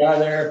 The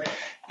other.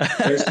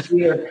 There's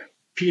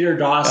Peter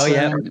Dawson. Oh,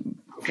 yeah.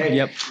 Okay.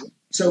 Yep.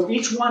 So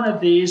each one of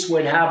these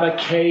would have a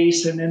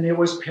case, and then there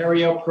was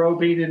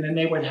perioprobate, and then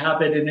they would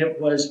have it, and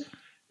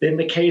then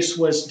the case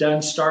was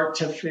done start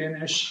to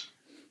finish.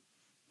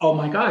 Oh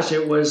my gosh,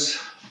 it was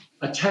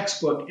a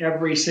textbook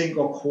every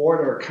single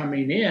quarter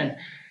coming in.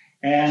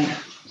 And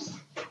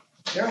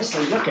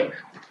seriously, look at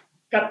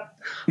got.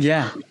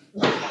 Yeah.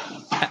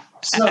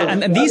 So,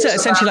 and these are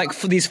essentially like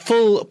these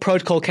full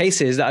protocol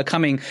cases that are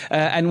coming.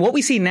 And what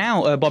we see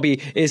now,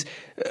 Bobby, is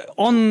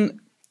on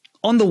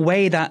the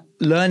way that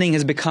learning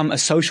has become a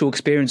social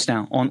experience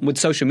now with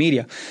social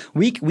media.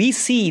 We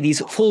see these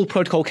full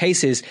protocol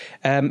cases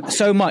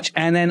so much.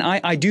 And then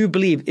I do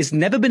believe it's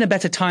never been a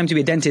better time to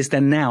be a dentist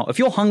than now. If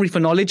you're hungry for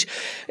knowledge,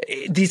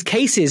 these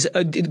cases,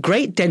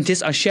 great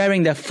dentists are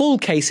sharing their full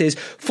cases,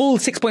 full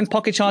 6-point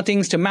pocket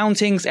chartings to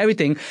mountings,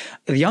 everything.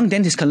 The young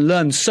dentist can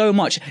learn so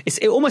much.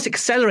 It almost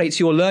accelerates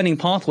your learning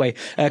pathway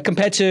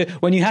compared to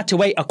when you had to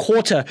wait a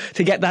quarter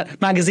to get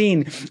that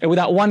magazine with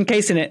that one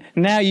case in it.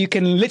 Now you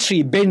can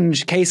literally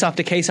binge case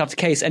after case after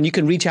case, and you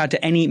can reach out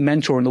to any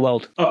mentor in the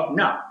world. Oh,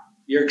 no,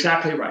 you're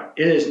exactly right.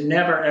 It has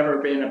never,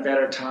 ever been a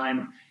better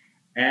time.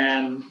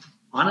 And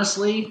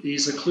honestly,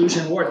 these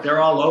occlusion wards,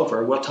 they're all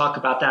over. We'll talk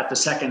about that the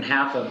second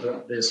half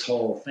of this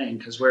whole thing,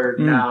 because we're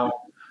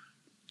now,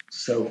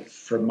 so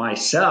for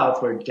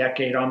myself, we're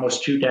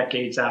almost 2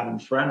 decades out in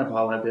front of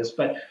all of this.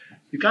 But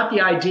you got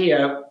the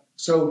idea.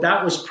 So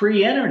that was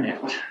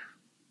pre-internet,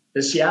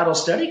 the Seattle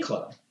Study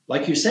Club.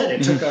 Like you said,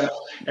 it took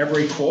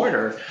every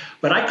quarter,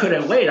 but I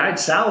couldn't wait. I'd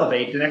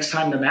salivate the next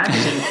time the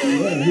magazine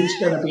came in. Who's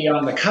going to be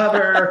on the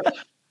cover?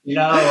 You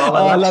know.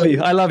 I love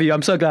you. I love you.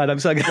 I'm so glad.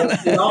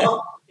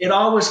 It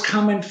all was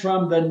coming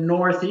from the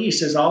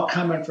Northeast. It's all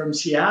coming from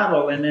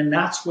Seattle, and then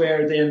that's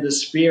where then the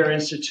Spear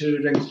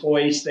Institute and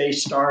Cloyce, they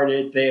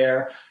started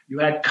there. You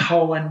had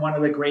Cohen, one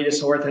of the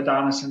greatest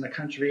orthodontists in the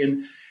country,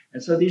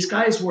 and so these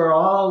guys were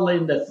all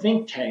in the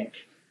think tank.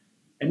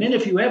 And then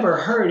if you ever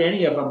heard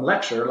any of them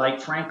lecture,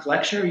 like Frank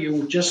lecture,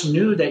 you just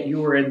knew that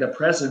you were in the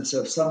presence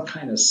of some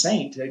kind of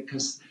saint,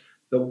 because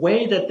the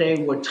way that they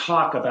would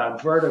talk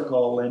about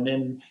vertical, and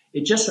then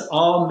it just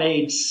all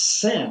made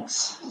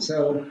sense.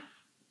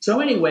 So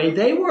anyway,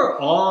 they were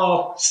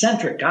all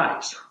centric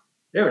guys.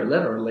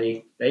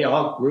 They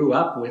all grew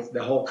up with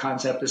the whole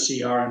concept of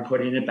CR and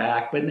putting it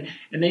back, and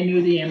they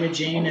knew the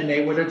imaging, and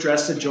they would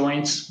address the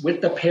joints with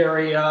the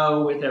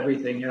perio, with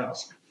everything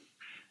else.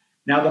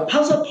 Now, the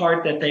puzzle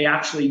part that they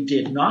actually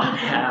did not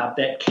have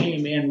that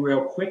came in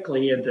real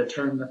quickly at the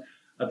turn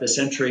of the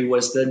century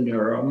was the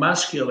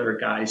neuromuscular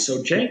guy.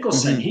 So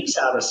Jankelson, he's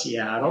out of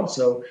Seattle.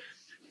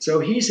 So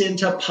he's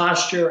into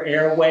posture,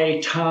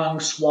 airway, tongue,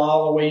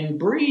 swallowing,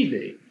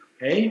 breathing.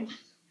 Okay.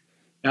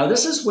 Now,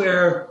 this is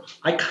where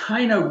I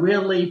kind of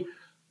really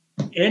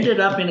ended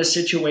up in a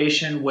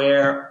situation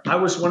where I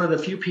was one of the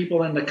few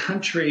people in the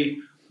country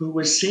who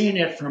was seeing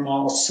it from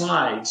all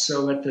sides.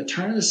 So at the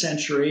turn of the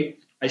century,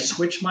 I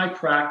switched my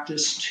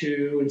practice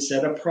to,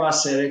 instead of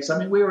prosthetics, I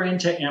mean, we were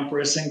into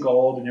Empress and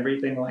gold and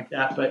everything like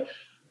that,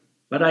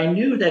 but I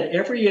knew that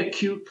every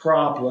acute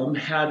problem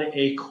had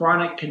a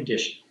chronic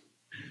condition,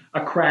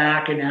 a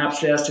crack, an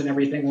abscess, and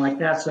everything like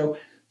that. So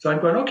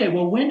I'm going, okay,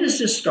 well, when does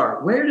this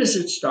start? Where does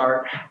it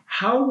start?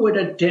 How would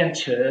a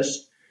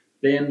dentist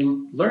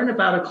then learn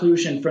about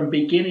occlusion from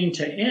beginning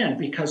to end?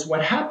 Because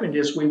what happened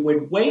is we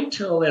would wait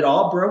till it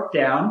all broke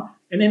down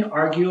and then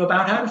argue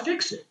about how to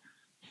fix it.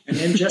 And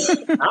then just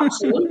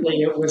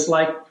absolutely, it was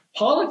like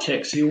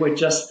politics. You would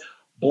just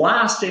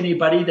blast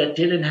anybody that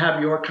didn't have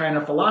your kind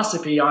of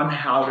philosophy on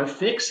how to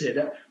fix it.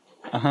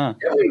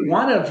 Every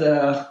one of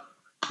the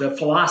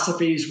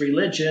philosophies,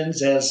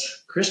 religions,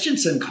 as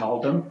Christensen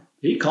called them,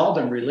 he called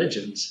them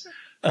religions.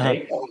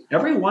 Okay?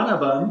 Every one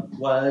of them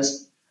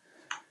was,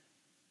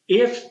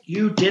 if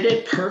you did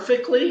it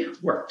perfectly,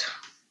 worked.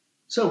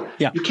 So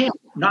you can't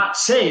not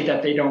say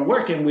that they don't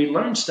work, and we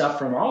learned stuff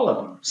from all of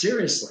them.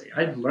 Seriously,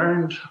 I've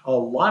learned a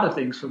lot of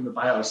things from the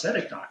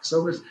bioaesthetic docs.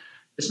 So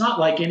it's not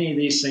like any of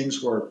these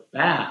things were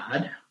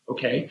bad,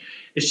 okay?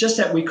 It's just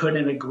that we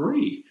couldn't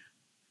agree.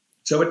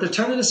 So at the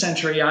turn of the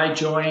century, I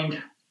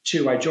joined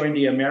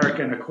the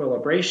American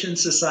Equilibration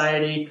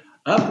Society,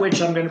 of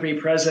which I'm going to be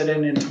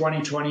president in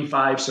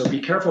 2025. So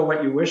be careful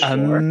what you wish for.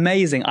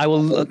 Amazing. I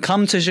will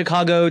come to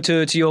Chicago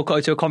to your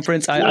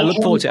conference. I look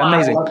forward to it.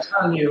 Amazing. I'm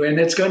telling you, and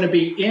it's going to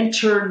be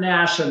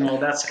international.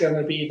 That's going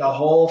to be the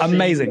whole thing.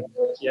 Amazing.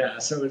 Yeah,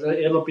 so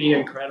it'll be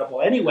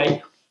incredible.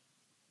 Anyway,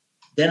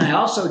 then I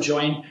also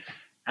joined,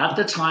 at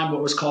the time,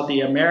 what was called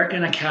the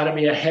American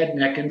Academy of Head,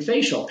 Neck, and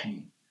Facial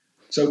Pain.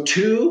 So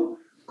two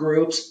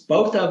groups,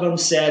 both of them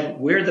said,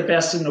 we're the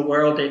best in the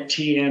world at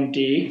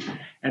TMD.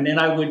 And then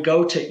I would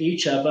go to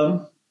each of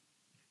them,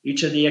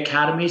 each of the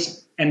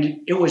academies,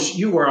 and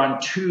you were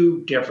on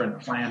two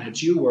different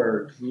planets. You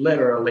were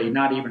literally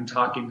not even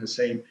talking the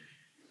same.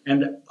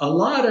 And a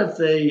lot of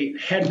the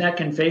head,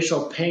 neck, and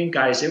facial pain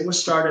guys, it was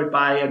started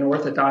by an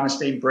orthodontist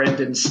named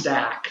Brendan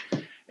Stack.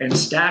 And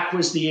Stack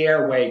was the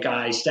airway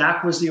guy.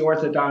 Stack was the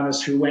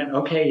orthodontist who went,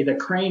 okay, the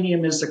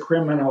cranium is the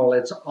criminal.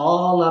 It's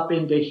all up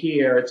into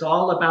here. It's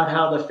all about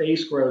how the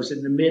face grows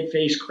and the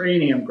mid-face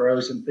cranium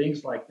grows and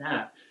things like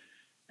that.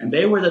 And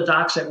they were the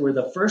docs that were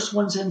the first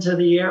ones into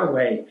the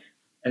airway.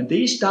 And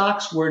these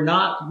docs were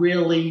not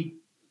really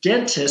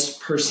dentists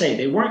per se.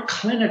 They weren't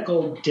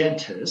clinical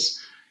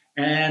dentists.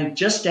 And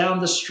just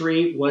down the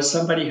street was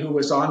somebody who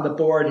was on the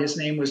board. His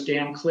name was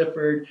Dan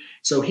Clifford.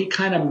 So he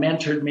kind of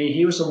mentored me.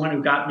 He was the one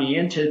who got me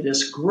into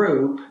this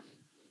group.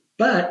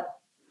 But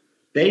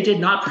they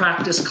did not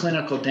practice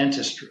clinical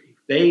dentistry.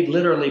 They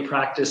literally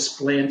practiced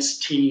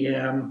splints,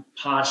 TM,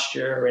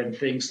 posture, and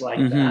things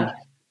like that.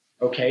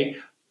 Okay.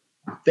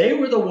 They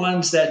were the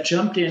ones that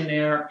jumped in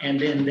there, and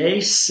then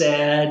they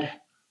said,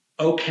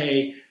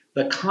 okay,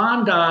 the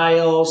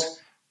condyles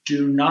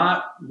do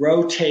not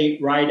rotate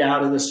right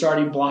out of the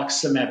starting block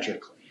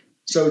symmetrically.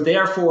 So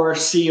therefore,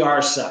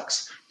 CR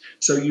sucks.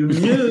 So you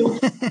knew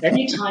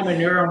anytime a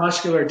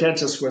neuromuscular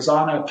dentist was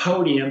on a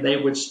podium, they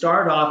would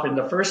start off, and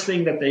the first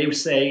thing that they would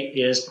say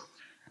is,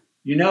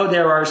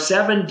 there are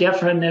 7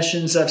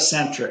 definitions of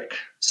centric.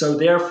 So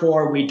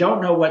therefore, we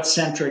don't know what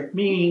centric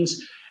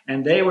means.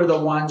 And they were the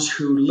ones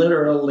who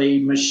literally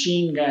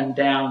machine gunned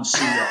down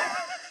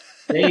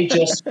CR. They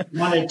just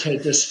wanted to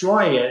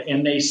destroy it.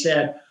 And they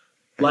said,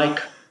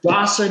 like,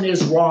 Dawson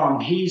is wrong.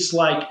 He's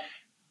like,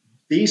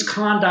 these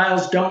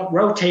condyles don't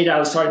rotate out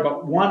of starting,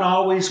 but one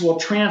always will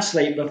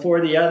translate before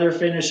the other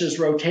finishes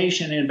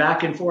rotation and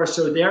back and forth.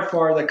 So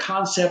therefore, the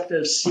concept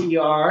of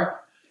CR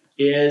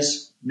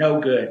is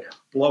no good.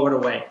 Blow it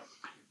away.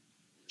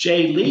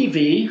 Jay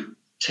Levy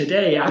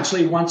today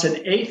actually wants an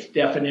 8th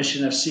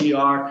definition of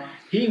CR.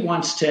 He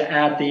wants to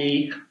add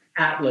the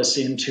atlas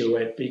into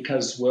it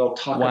because we'll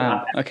talk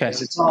about that. Okay.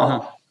 It's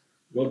all,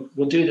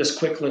 we'll do this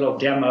quick little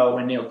demo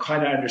and you'll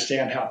kind of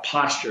understand how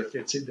posture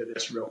fits into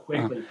this real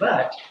quickly.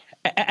 But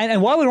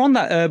And while we're on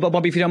that,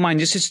 Bobby, if you don't mind,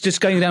 just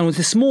going down with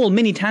a small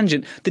mini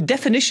tangent, the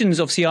definitions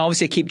of CR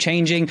obviously keep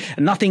changing.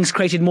 Nothing's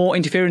created more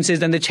interferences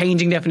than the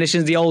changing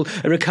definitions, the old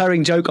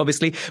recurring joke,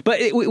 obviously. But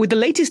with the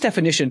latest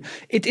definition,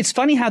 it's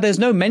funny how there's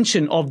no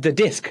mention of the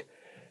disc.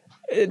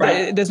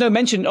 Right. There's no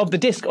mention of the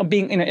disc of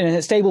being in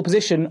a stable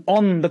position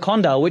on the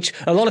condyle, which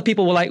a lot of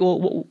people were like,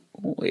 well,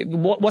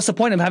 what's the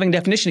point of having a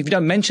definition if you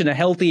don't mention a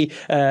healthy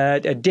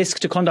disc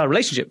to condyle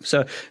relationship?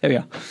 So there we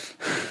are.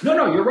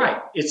 No, you're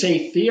right. It's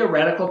a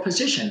theoretical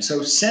position.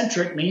 So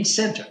centric means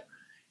center.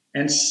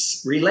 And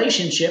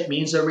relationship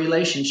means a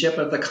relationship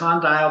of the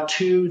condyle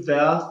to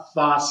the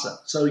fossa.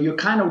 So you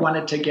kind of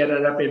wanted to get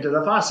it up into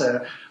the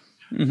fossa.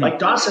 Like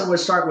Dawson would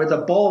start with a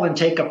bowl and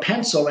take a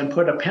pencil and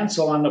put a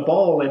pencil on the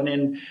bowl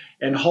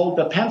and hold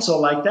the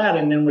pencil like that.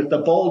 And then with the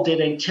bowl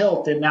didn't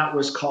tilt, and that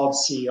was called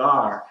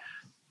CR.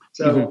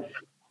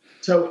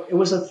 So it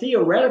was a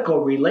theoretical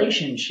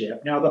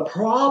relationship. Now, the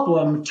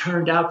problem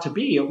turned out to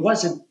be it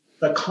wasn't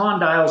the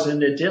condyles in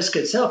the disc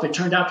itself. It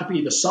turned out to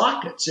be the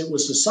sockets. It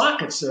was the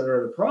sockets that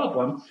are the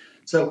problem.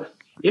 So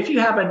if you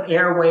have an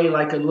airway,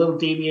 like a little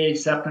deviated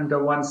septum to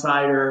one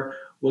side, or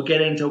we'll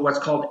get into what's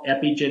called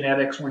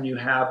epigenetics when you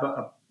have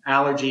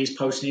allergies,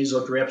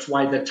 postnasal drips,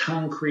 why the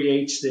tongue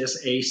creates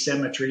this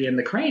asymmetry in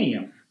the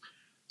cranium.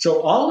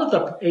 So all of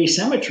the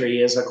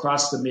asymmetry is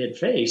across the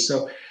mid-face.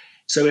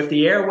 So if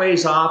the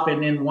airway's off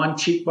and then one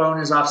cheekbone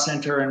is off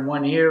center and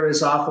one ear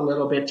is off a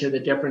little bit to the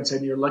difference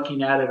and you're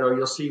looking at it, or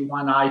you'll see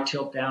one eye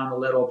tilt down a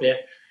little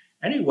bit.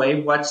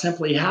 Anyway, what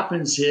simply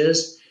happens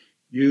is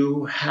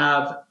you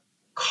have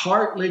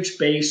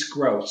cartilage-based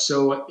growth.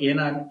 So in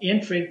an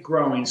infant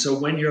growing, so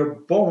when you're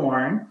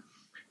born,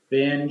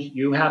 then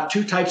you have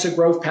two types of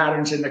growth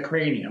patterns in the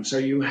cranium. So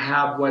you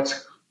have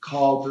what's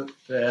called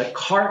the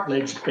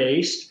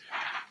cartilage-based.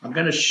 I'm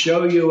going to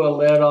show you a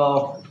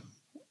little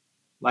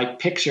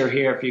picture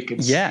here if you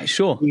can see. Yeah,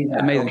 sure.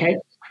 Amazing. Okay.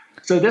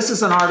 So this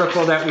is an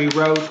article that we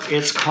wrote.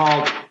 It's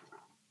called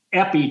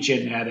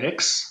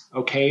Epigenetics,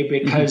 okay,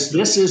 because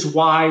this is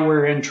why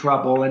we're in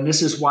trouble, and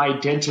this is why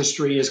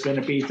dentistry is going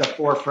to be the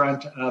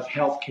forefront of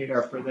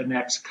healthcare for the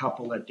next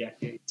couple of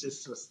decades.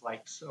 It's just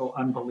so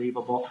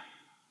unbelievable.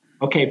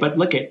 Okay, but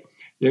look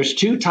there's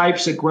two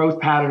types of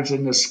growth patterns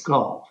in the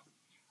skull.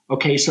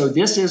 Okay, so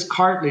this is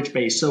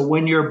cartilage-based. So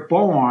when you're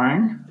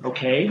born,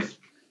 okay,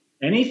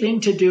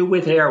 anything to do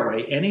with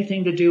airway,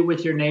 anything to do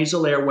with your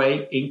nasal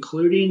airway,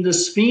 including the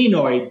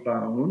sphenoid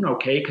bone,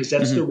 okay, because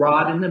that's the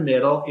rod in the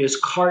middle, is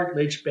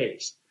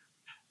cartilage-based.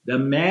 The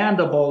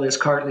mandible is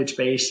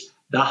cartilage-based.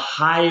 The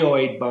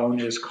hyoid bone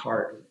is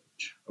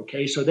cartilage,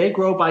 okay? So they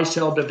grow by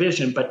cell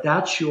division, but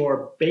that's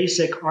your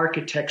basic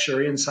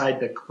architecture inside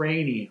the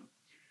cranium.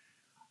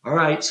 All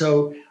right,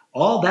 so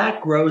all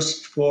that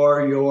grows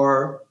for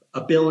your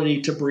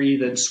ability to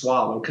breathe and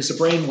swallow, because the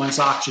brain wants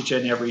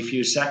oxygen every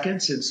few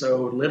seconds. And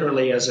so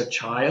literally as a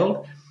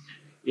child,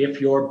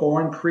 if you're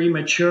born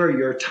premature,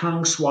 your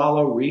tongue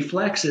swallow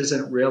reflex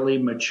isn't really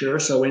mature.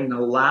 So in the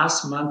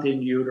last month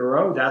in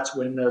utero, that's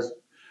when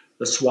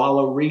the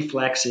swallow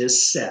reflex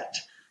is set.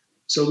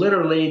 So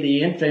literally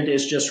the infant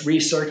is just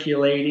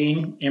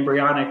recirculating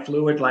embryonic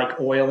fluid like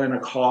oil in a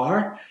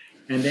car.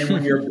 And then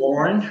when you're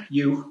born,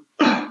 you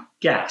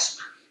gasp.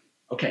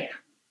 Okay,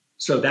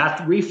 so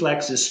that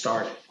reflex is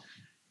started.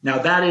 Now,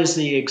 that is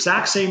the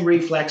exact same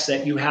reflex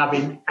that you have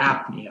in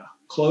apnea.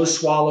 Close,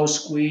 swallow,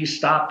 squeeze,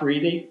 stop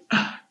breathing,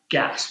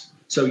 gasp.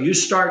 So you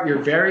start your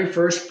very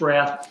first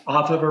breath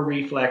off of a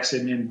reflex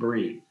and then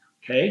breathe,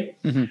 okay?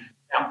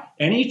 Now,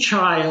 any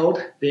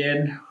child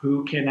then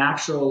who can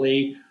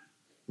actually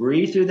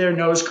breathe through their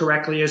nose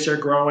correctly as they're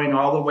growing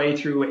all the way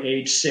through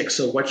age 6.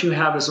 So what you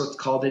have is what's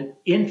called an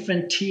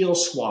infantile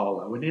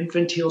swallow. An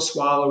infantile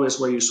swallow is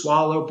where you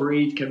swallow,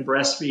 breathe, can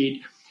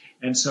breastfeed.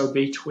 And so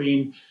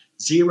between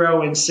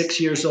 0 and 6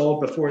 years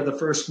old, before the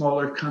first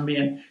molar come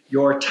in,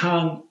 your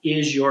tongue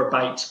is your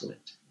bite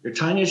splint. Your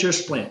tongue is your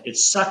splint.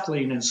 It's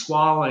suckling and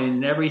swallowing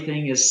and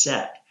everything is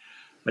set.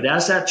 But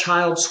as that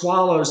child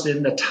swallows,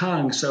 then the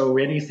tongue, so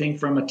anything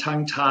from a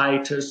tongue tie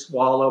to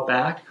swallow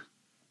back.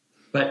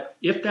 But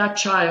if that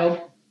child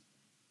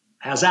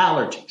has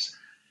allergies,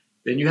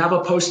 then you have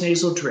a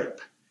postnasal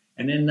drip.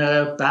 And in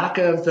the back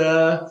of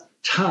the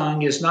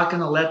tongue is not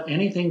going to let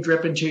anything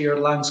drip into your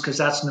lungs because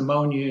that's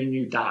pneumonia and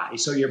you die.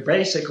 So you're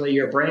basically,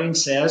 your brain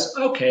says,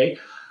 okay,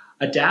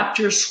 adapt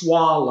your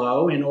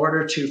swallow in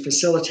order to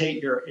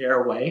facilitate your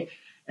airway.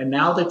 And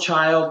now the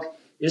child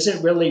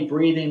isn't really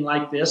breathing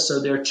like this, so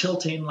they're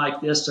tilting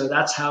like this. So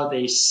that's how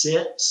they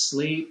sit,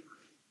 sleep.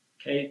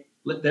 Okay,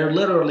 they're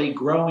literally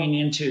growing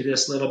into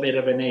this little bit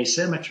of an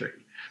asymmetry.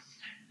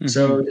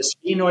 So the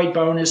sphenoid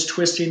bone is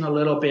twisting a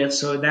little bit.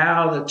 So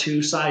now the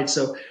two sides,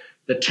 so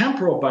the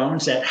temporal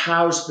bones that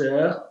house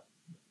the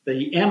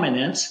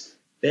eminence,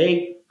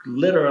 they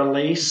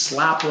literally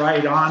slap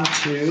right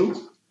onto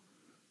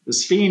the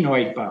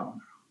sphenoid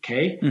bone,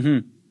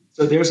 okay?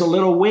 So there's a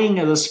little wing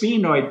of the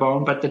sphenoid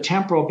bone, but the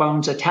temporal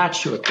bone's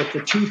attached to it. But the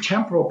two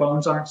temporal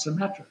bones aren't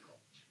symmetrical.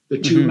 The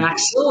two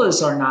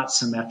maxillas are not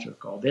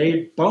symmetrical.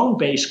 They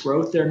bone-based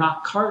growth, they're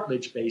not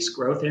cartilage-based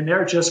growth, and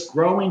they're just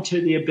growing to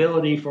the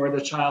ability for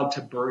the child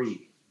to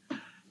breathe.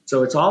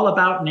 So it's all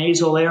about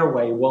nasal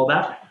airway.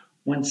 Well,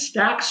 when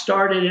Stack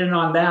started in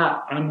on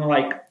that, I'm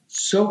like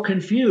so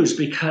confused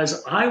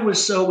because I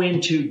was so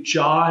into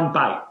jaw and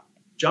bite.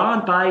 Jaw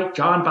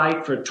and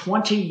bite for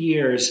 20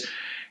 years.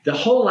 The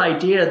whole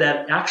idea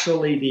that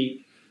actually the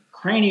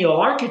cranial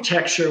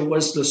architecture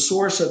was the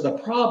source of the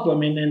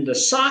problem, and then the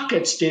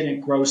sockets didn't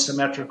grow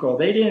symmetrical.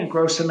 They didn't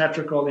grow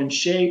symmetrical in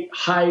shape,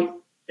 height,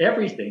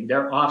 everything.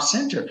 They're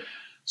off-center.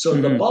 So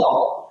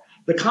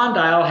the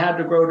condyle had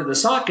to grow to the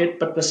socket,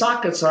 but the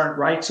sockets aren't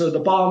right, so the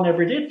ball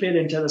never did fit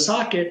into the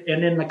socket.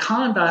 And then the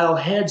condyle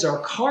heads are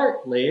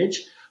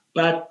cartilage,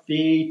 but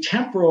the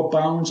temporal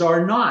bones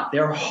are not.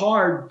 They're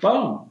hard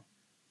bone.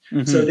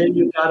 So then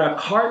you've got a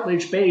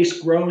cartilage base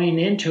growing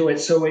into it,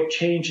 so it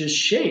changes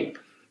shape.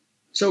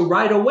 So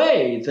right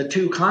away, the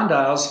two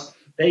condyles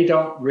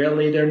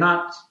they're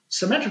not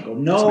symmetrical.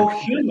 No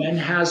human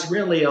has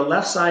really a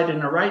left side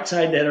and a right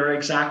side that are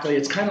exactly,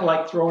 it's kind of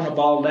like throwing a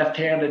ball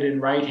left-handed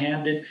and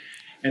right-handed.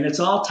 And it's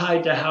all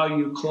tied to how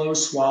you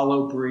close,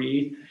 swallow,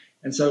 breathe.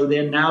 And so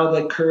then now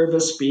the curve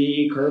of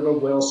Spee, curve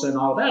of Wilson,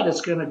 all that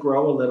is going to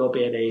grow a little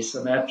bit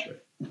asymmetric.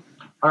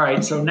 All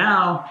right, so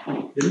now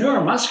the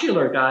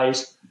neuromuscular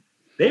guys,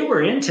 they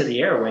were into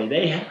the airway.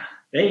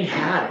 They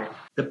had it.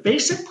 The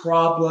basic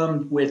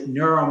problem with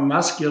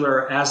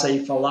neuromuscular as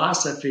a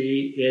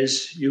philosophy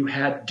is you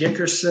had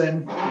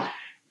Dickerson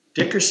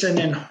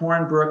and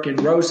Hornbrook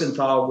and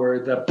Rosenthal were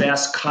the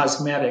best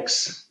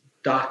cosmetics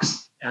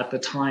docs at the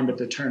time, at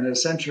the turn of the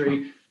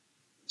century.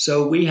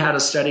 So we had a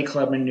study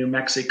club in New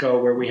Mexico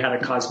where we had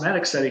a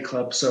cosmetic study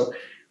club. So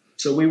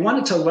we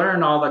wanted to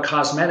learn all the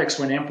cosmetics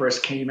when Empress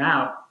came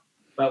out.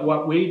 But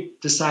what we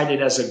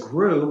decided as a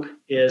group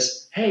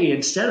is, hey,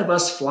 instead of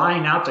us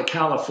flying out to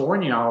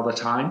California all the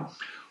time,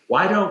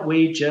 why don't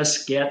we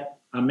just get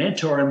a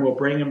mentor and we'll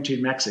bring him to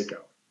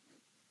Mexico?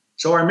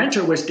 So our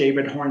mentor was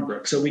David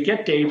Hornbrook. So we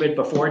get David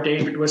before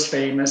David was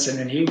famous, and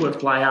then he would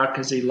fly out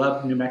because he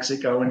loved New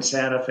Mexico and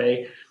Santa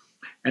Fe.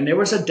 And there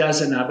was a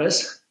dozen of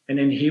us, and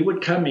then he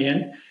would come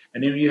in,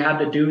 and then you had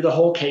to do the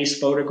whole case,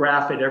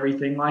 photograph it,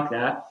 everything like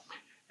that.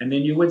 And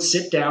then you would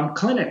sit down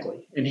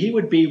clinically, and he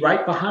would be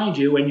right behind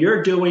you, and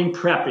you're doing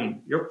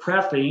prepping. You're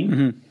prepping.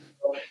 Mm-hmm.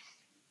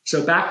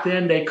 So back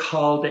then they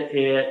called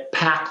it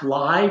PAC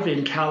Live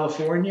in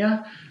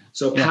California.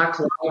 So PAC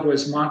Live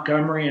was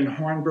Montgomery and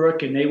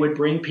Hornbrook, and they would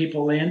bring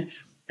people in.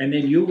 And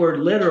then you were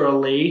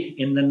literally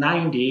in the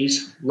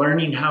 90s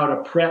learning how to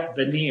prep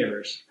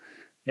veneers,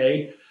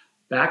 okay,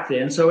 back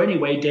then. So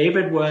anyway,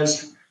 David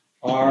was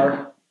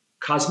our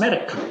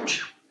cosmetic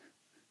coach.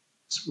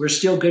 We're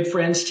still good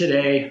friends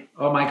today.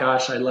 Oh my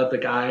gosh, I love the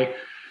guy.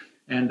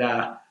 And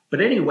but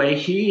anyway,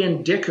 he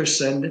and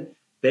Dickerson,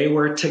 they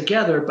were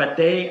together, but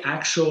they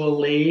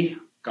actually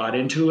got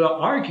into an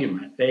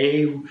argument.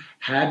 They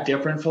had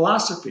different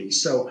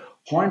philosophies. So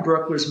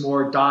Hornbrook was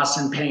more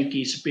Dawson,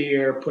 Pankey,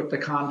 Spear, put the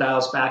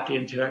condyles back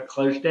into it,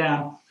 closed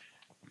down.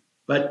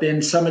 But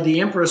then some of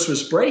the Empress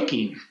was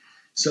breaking.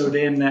 So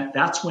then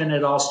that's when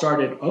it all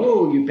started.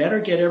 Oh, you better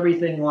get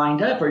everything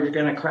lined up or you're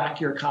going to crack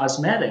your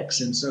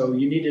cosmetics. And so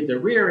you needed the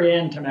rear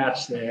end to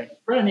match the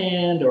front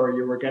end, or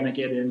you were going to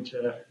get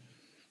into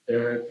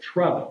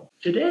trouble.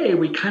 Today,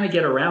 we kind of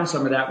get around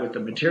some of that with the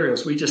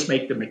materials. We just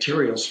make the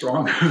materials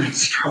stronger and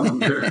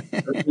stronger.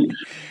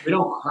 We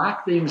don't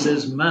crack things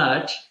as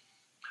much.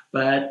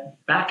 But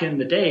back in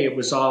the day, it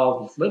was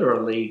all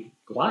literally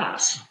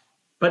glass.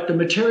 But the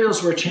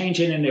materials were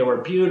changing, and they were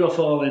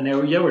beautiful, and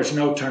there was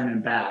no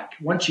turning back.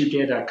 Once you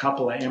did a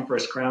couple of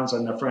Empress crowns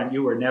on the front,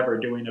 you were never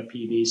doing a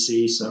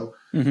PVC. So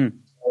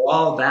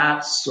all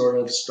that sort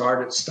of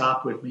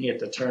stopped with me at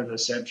the turn of the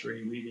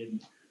century.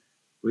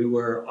 We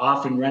were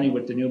off and running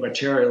with the new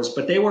materials,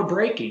 but they were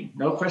breaking,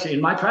 no question.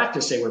 In my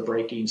practice, they were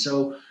breaking.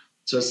 So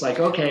it's like,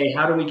 okay,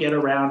 how do we get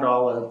around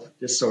all of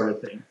this sort of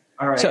thing?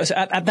 All right. So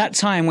at that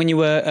time, when you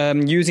were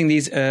using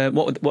these,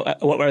 what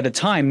were at the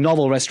time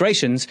novel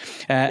restorations,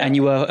 and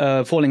you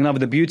were falling in love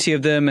with the beauty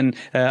of them and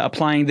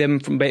applying them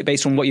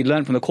based on what you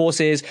learned from the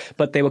courses,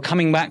 but they were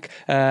coming back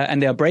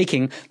and they were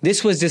breaking.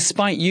 This was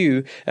despite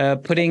you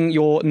putting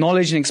your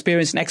knowledge and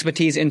experience and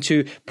expertise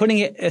into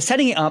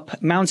setting it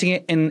up, mounting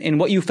it in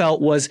what you felt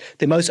was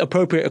the most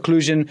appropriate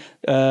occlusion,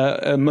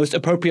 most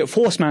appropriate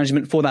force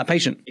management for that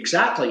patient.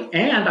 Exactly.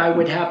 And I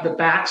would have the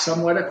back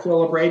somewhat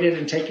equilibrated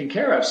and taken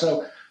care of.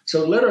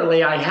 So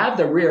literally, I had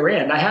the rear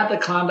end. I had the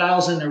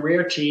condyles in the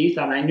rear teeth,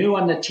 and I knew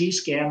on the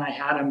T-scan I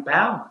had them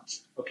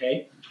balanced,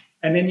 okay?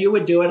 And then you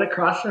would do it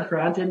across the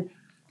front, and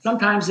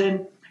sometimes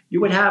then you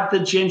would have the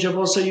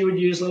gingival, so you would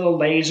use little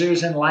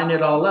lasers and line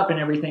it all up and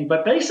everything.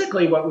 But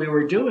basically what we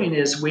were doing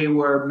is we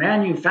were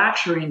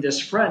manufacturing this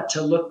front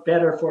to look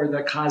better for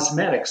the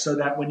cosmetics, so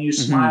that when you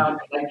smile,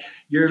 like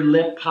your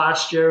lip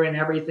posture and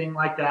everything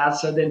like that.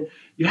 So then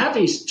you have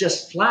these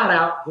just flat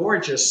out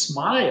gorgeous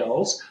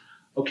smiles,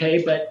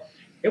 okay? But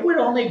it would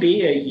only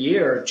be a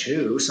year or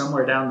two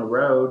somewhere down the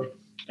road,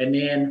 and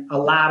then a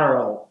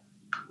lateral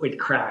would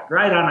crack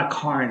right on a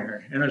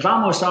corner. And it was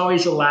almost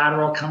always a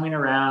lateral coming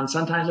around,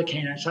 sometimes a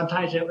canine,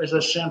 sometimes it was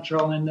a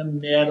central in the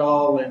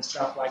middle and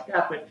stuff like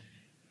that. But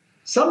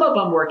some of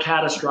them were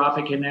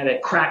catastrophic in that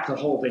it cracked the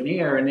whole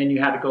veneer, and then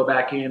you had to go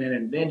back in,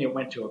 and then it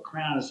went to a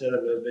crown instead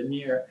of a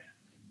veneer.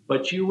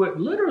 But you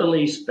would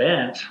literally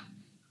spent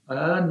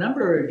a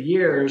number of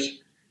years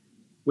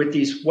with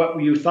these,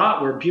 what you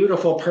thought were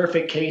beautiful,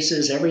 perfect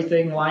cases,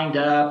 everything lined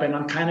up. And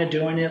I'm kind of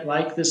doing it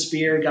like the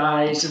Spear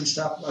guys and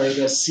stuff, or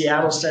the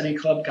Seattle Study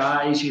Club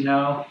guys, you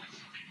know.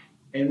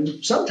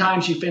 And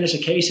sometimes you finish a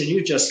case and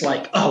you're just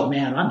like, oh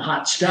man, I'm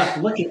hot stuff.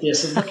 Look at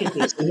this and look at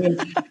this.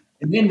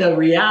 And then the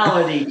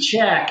reality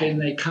check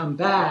and they come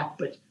back.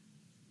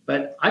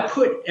 But I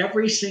put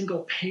every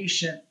single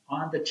patient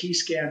on the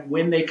T-scan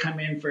when they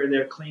come in for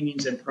their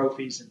cleanings and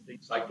prophies and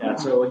things like that.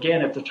 So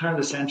again, at the turn of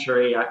the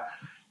century,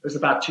 it was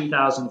about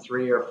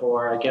 2003 or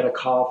 4. I get a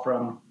call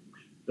from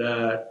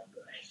the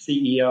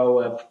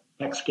CEO of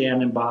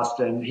PECScan in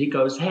Boston. He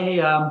goes, hey,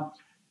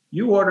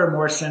 you order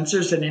more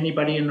sensors than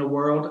anybody in the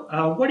world.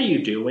 What are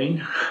you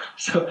doing?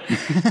 So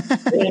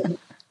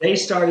they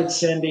started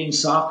sending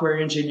software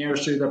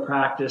engineers through the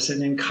practice,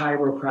 and then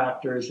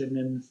chiropractors, and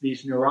then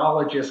these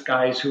neurologist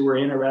guys who were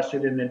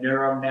interested in the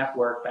neural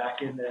network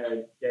back in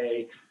the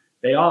day.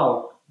 They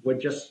all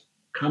would just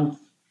come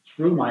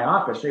through my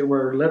office. They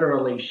were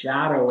literally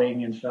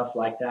shadowing and stuff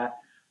like that.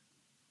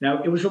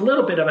 Now, it was a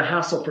little bit of a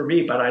hassle for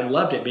me, but I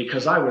loved it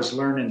because I was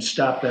learning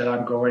stuff that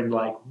I'm going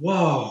like,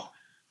 whoa.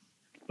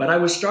 But I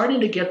was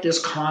starting to get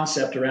this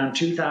concept around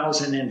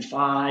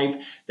 2005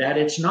 that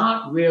it's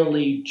not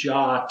really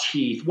jaw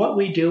teeth. What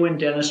we do in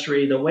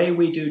dentistry, the way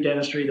we do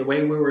dentistry, the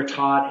way we were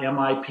taught,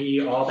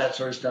 MIP, all that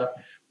sort of stuff,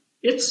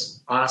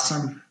 it's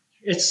awesome.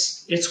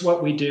 It's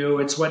what we do.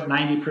 It's what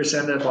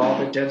 90% of all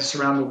the dentists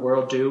around the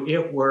world do.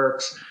 It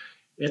works.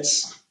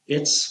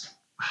 It's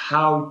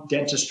how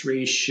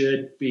dentistry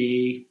should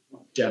be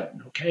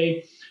done,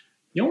 okay?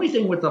 The only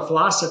thing with the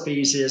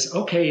philosophies is,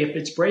 okay, if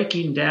it's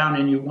breaking down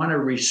and you want to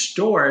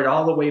restore it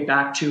all the way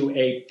back to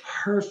a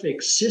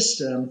perfect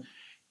system,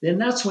 then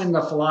that's when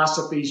the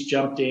philosophies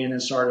jumped in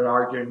and started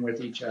arguing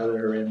with each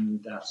other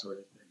and that sort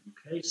of thing,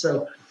 okay?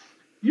 So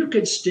you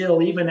could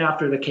still, even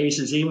after the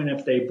cases, even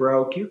if they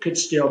broke, you could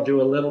still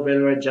do a little bit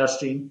of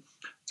adjusting.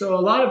 So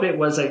a lot of it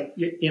was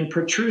in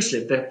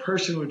protrusive. The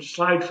person would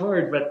slide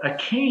forward, but a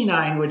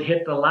canine would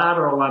hit the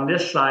lateral on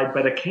this side,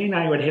 but a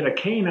canine would hit a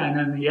canine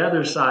on the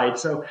other side.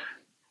 So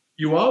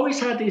you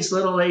always had these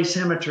little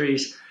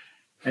asymmetries.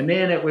 And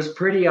then it was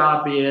pretty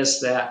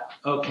obvious that,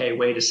 okay,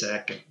 wait a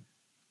second.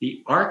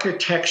 The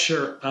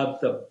architecture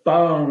of the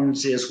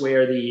bones is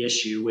where the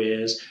issue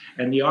is.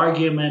 And the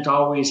argument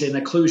always in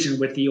occlusion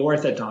with the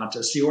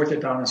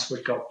orthodontist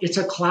would go, it's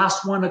a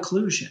class 1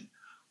 occlusion.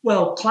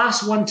 Well,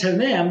 class 1 to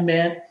them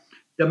meant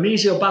the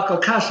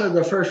mesial-buccal cusp of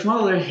the first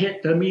molar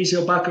hit the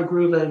mesial-buccal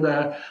groove of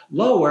the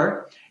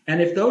lower.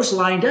 And if those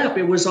lined up,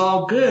 it was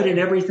all good and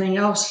everything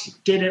else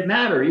didn't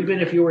matter, even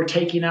if you were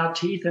taking out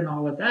teeth and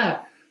all of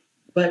that.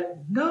 But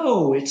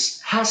no, it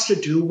has to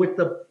do with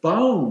the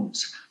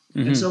bones.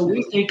 Mm-hmm. And so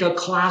we think of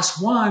class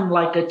 1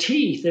 like a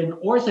teeth, and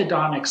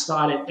orthodontics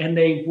thought it, and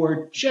they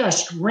were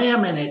just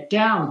ramming it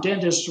down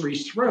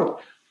dentistry's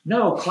throat.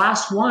 No,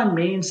 class 1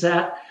 means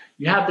that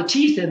you have the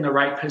teeth in the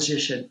right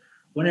position,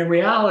 when in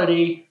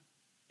reality,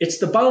 it's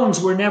the bones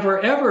were never,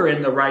 ever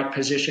in the right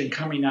position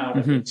coming out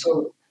of it.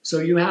 So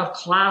you have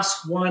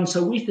class 1.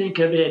 So we think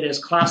of it as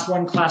class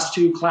 1, class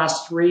 2,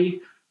 class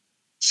 3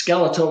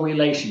 skeletal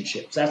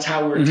relationships. That's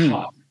how we're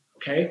taught,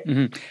 okay?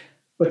 Mm-hmm.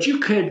 But you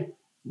could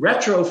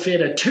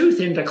retrofit a tooth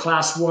into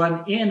class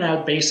 1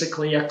 in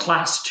basically a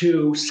class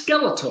 2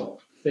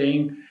 skeletal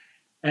thing.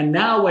 And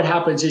now what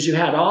happens is you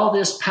had all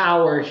this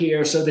power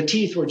here. So the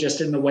teeth were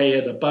just in the way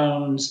of the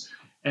bones,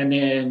 and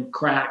then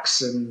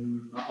cracks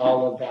and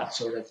all of that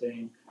sort of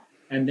thing.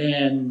 And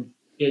then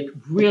it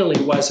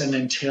really wasn't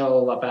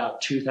until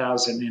about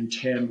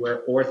 2010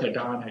 where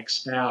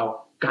orthodontics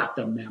now got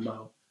the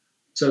memo.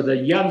 So the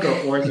younger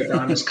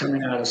orthodontists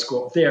coming out of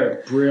school,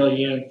 they're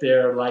brilliant.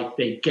 They're like,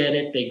 they get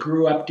it. They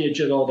grew up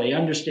digital. They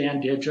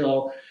understand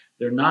digital.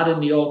 They're not in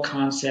the old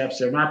concepts.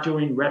 They're not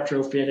doing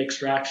retrofit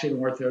extraction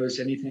orthos,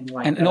 anything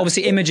like that. And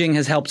obviously imaging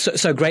has helped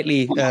so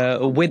greatly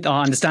with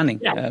our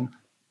understanding.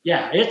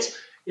 Yeah,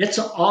 it's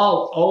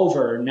all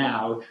over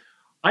now.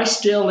 I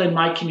still, in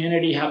my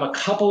community, have a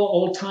couple of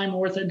old-time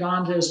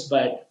orthodontists,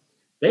 but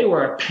they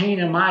were a pain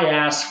in my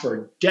ass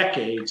for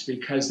decades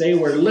because they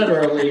were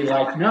literally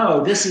like,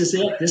 no, this is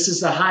it. This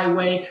is the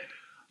highway.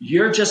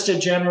 You're just a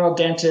general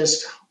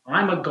dentist.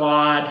 I'm a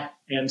god.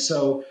 And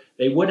so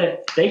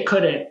they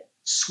couldn't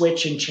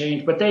switch and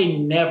change, but they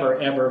never,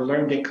 ever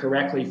learned it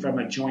correctly from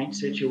a joint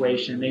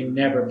situation. They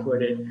never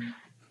put it.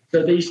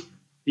 So these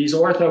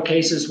ortho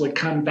cases would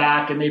come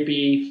back and they'd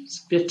be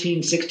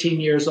 15, 16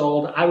 years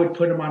old. I would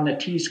put them on the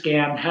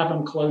T-scan, have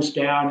them close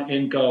down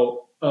and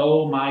go,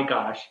 oh my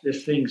gosh,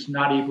 this thing's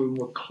not even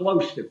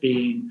close to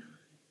being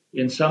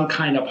in some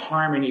kind of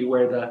harmony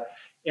where the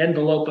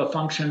envelope of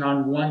function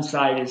on one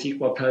side is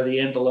equal to the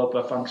envelope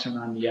of function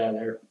on the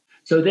other.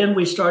 So then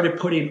we started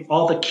putting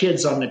all the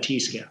kids on the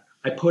T-scan.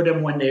 I put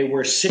them when they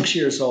were 6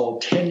 years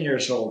old, 10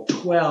 years old,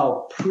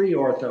 12,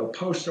 pre-ortho,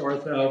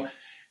 post-ortho,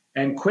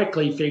 and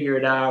quickly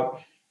figured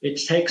out it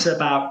takes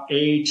about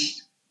age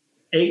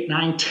 8,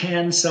 9,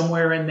 10,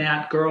 somewhere in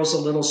that. Girls a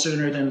little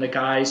sooner than the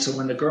guys. So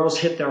when the girls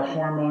hit their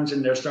hormones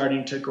and they're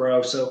starting to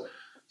grow. So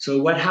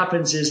what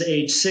happens is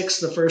age 6,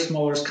 the first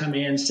molars come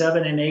in.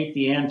 7 and 8,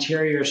 the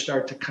anteriors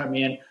start to come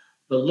in.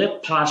 The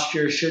lip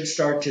posture should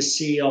start to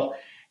seal.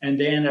 And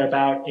then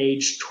about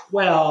age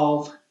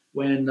 12,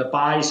 when the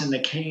bis and the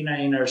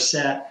canine are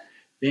set,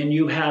 then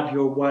you have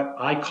your what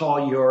I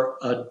call your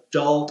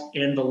adult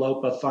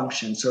envelope of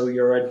function. So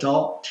your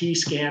adult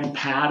T-scan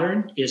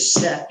pattern is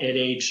set at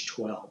age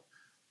 12.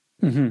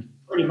 Mm-hmm.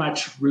 Pretty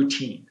much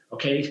routine,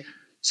 okay?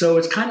 So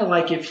it's kind of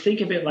like, if you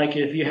think of it like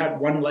if you had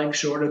one leg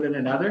shorter than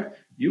another,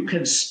 you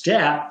can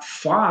step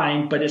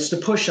fine, but it's the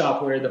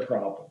push-off where the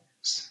problem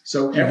is.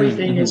 So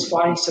everything is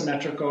fine,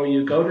 symmetrical.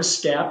 You go to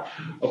step,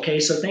 okay?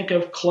 So think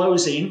of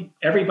closing.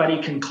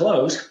 Everybody can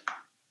close.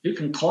 You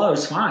can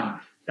close, fine.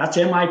 That's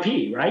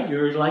MIP, right?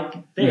 You're like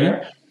there.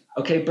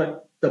 Mm-hmm. Okay,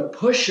 but the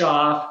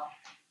push-off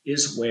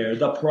is where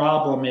the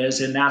problem is,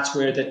 and that's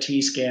where the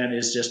T-scan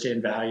is just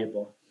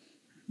invaluable.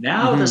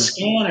 Now the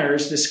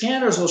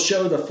scanners will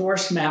show the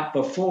force map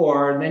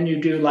before, and then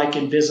you do like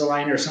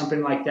Invisalign or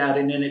something like that,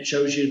 and then it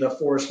shows you the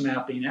force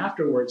mapping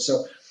afterwards.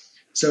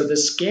 So the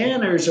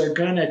scanners are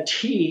going to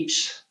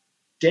teach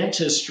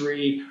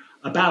dentistry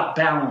about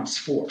balance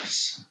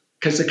force,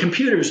 because the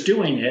computer's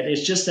doing it.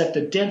 It's just that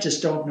the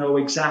dentists don't know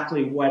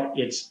exactly what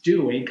it's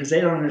doing because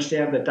they don't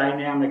understand the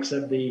dynamics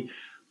of the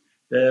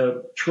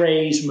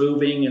trays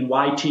moving and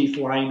why teeth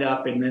line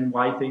up and then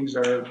why things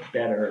are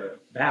better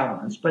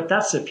balanced. But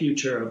that's the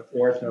future of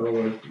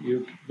ortho.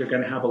 They're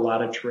going to have a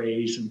lot of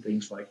trays and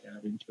things like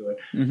that into it.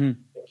 Mm-hmm.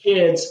 The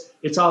kids,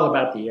 it's all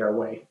about the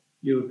airway.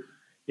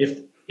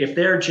 If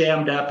they're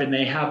jammed up and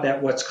they have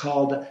that what's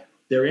called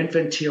their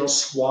infantile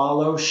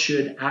swallow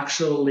should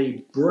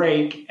actually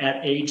break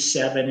at age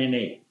 7 and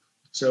 8.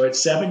 So at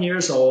 7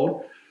 years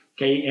old,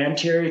 okay,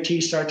 anterior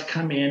teeth start to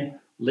come in,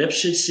 lips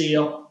should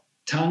seal,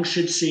 tongue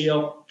should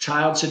seal,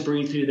 child should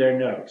breathe through their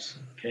nose,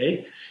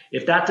 okay?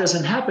 If that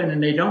doesn't happen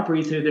and they don't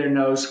breathe through their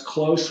nose,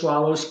 close,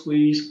 swallow,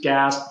 squeeze,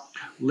 gasp,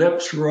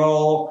 lips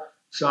roll,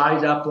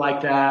 side up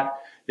like that.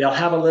 They'll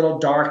have a little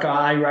dark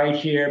eye right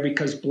here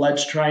because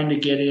blood's trying to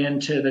get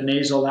into the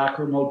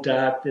nasolacrimal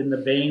duct and the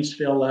veins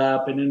fill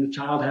up, and then the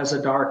child has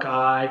a dark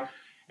eye,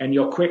 and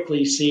you'll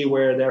quickly see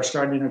where they're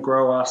starting to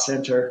grow off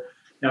center.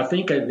 Now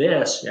think of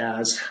this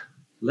as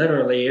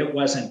literally it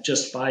wasn't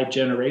just 5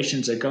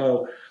 generations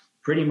ago.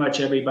 Pretty much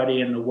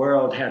everybody in the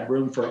world had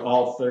room for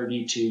all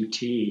 32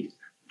 teeth.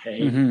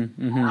 Okay.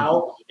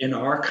 Now in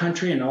our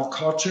country and our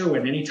culture,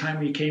 when anytime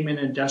we came in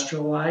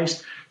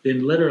industrialized,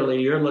 then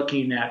literally you're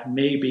looking at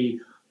maybe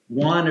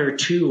 1 or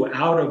 2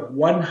 out of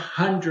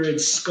 100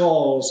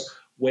 skulls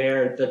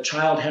where the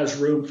child has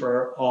room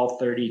for all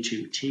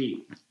 32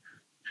 teeth.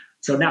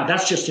 So now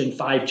that's just in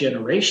 5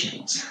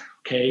 generations.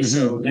 Okay.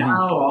 So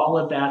now all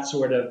of that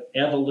sort of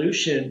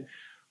evolution,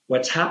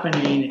 what's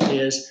happening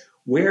is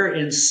we're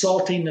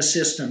insulting the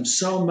system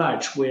so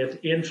much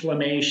with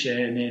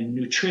inflammation and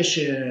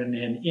nutrition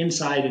and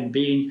insight and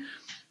being.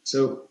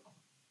 So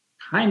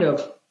kind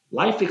of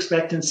life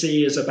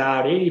expectancy is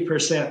about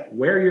 80%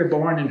 where you're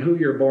born and who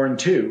you're born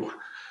to.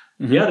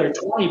 The other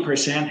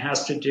 20%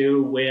 has to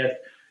do with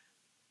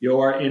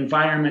your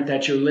environment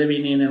that you're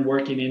living in and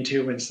working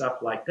into and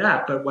stuff like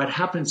that. But what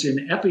happens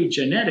in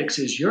epigenetics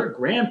is your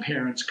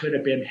grandparents could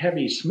have been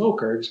heavy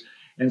smokers.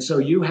 And so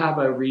you have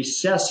a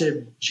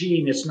recessive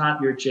gene. It's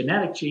not your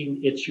genetic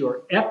gene, it's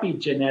your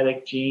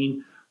epigenetic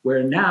gene,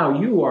 where now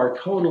you are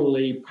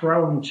totally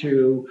prone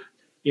to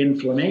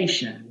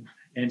inflammation.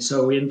 And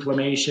so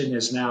inflammation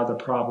is now the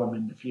problem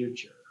in the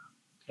future.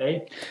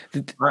 Okay?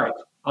 All right.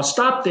 I'll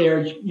stop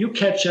there. You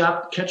catch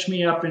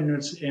me up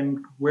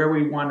in where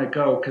we want to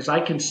go, because I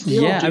can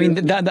still. Yeah, I mean,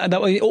 that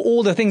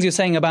all the things you're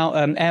saying about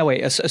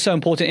airway are so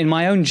important in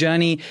my own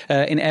journey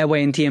in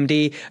airway and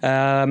TMD.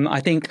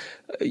 I think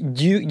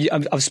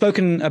I've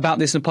spoken about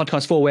this in the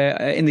podcast before, where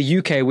in the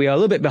UK we are a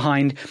little bit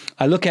behind.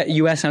 I look at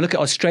US and I look at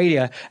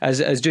Australia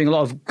as doing a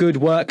lot of good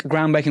work,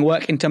 groundbreaking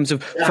work in terms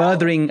of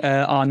furthering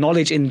our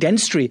knowledge in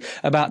dentistry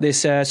about this.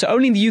 So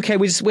only in the UK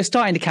we're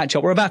starting to catch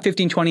up. We're about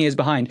 15, 20 years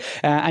behind.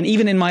 And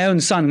even in my own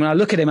son, when I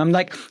look at him, I'm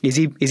like, is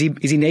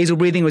he nasal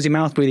breathing or is he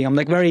mouth breathing? I'm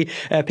like very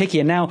picky.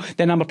 And now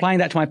then I'm applying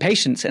that to my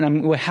patients,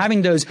 and we're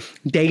having those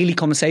daily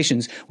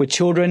conversations with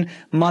children,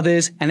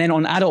 mothers, and then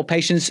on adult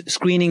patients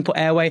screening for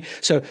airway.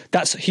 So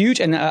that's huge.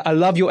 And I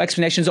love your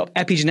explanations of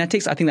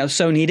epigenetics. I think that was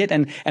so needed.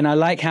 And I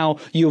like how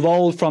you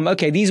evolved from,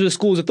 okay, these were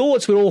schools of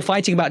thoughts. We're all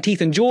fighting about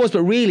teeth and jaws,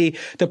 but really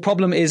the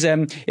problem is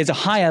a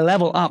higher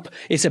level up.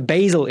 It's a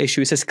basal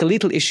issue. It's a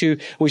skeletal issue,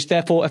 which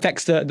therefore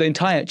affects the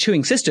entire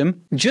chewing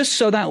system. Just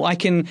so that I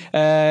can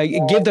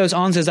give those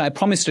answers that I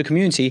promised to the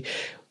community,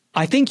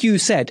 I think you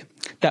said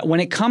that when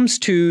it comes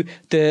to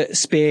the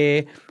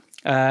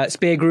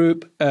Spear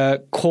Group,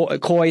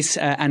 Kois,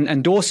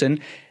 and Dawson,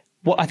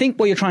 what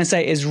you're trying to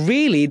say is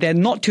really they're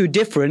not too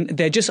different.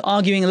 They're just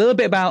arguing a little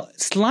bit about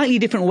slightly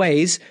different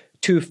ways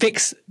to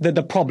fix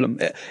the problem.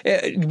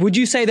 Would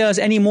you say there's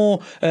any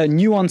more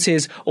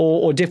nuances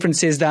or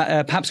differences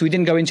that perhaps we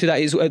didn't go into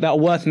that are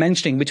worth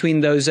mentioning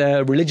between those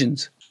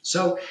religions?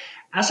 So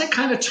as it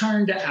kind of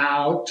turned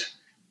out,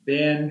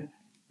 then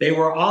they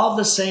were all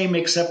the same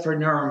except for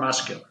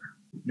neuromuscular.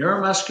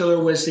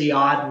 Neuromuscular was the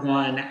odd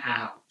one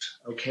out.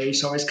 Okay,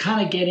 so I was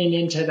kind of getting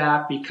into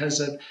that because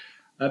of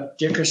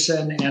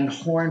Dickerson and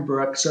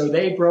Hornbrook. So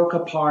they broke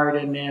apart,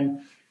 and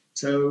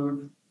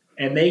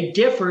they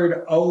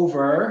differed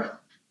over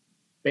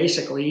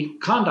basically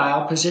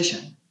condyle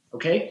position.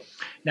 Okay,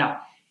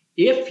 now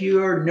if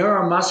you're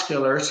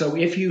neuromuscular, so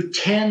if you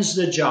tens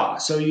the jaw,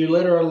 so you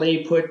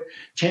literally put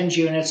TENS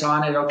units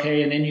on it,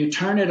 okay, and then you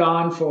turn it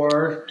on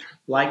for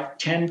like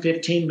 10,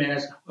 15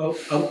 minutes. Oh.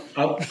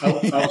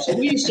 So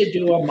we used to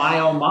do a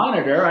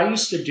myomonitor. I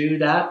used to do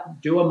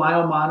a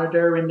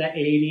myomonitor in the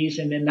 80s,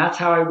 and then that's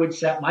how I would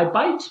set my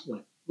bite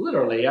split.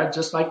 Literally, I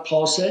just like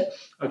pulse it,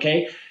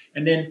 okay?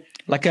 And then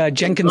like a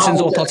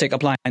Jenkinson's orthotic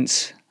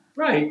appliance.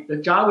 Right. The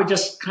jaw would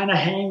just kind of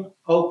hang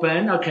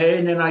open. Okay.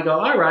 And then I go,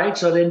 all right.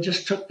 So then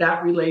just took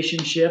that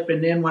relationship.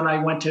 And then when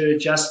I went to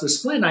adjust the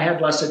splint, I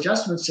had less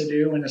adjustments to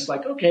do. And it's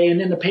like, okay. And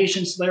then the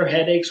patients, their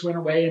headaches went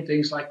away and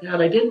things like that.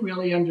 I didn't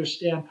really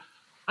understand.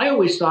 I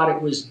always thought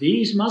it was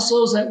these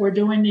muscles that were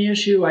doing the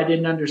issue. I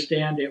didn't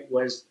understand it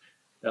was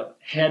the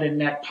head and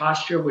neck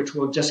posture, which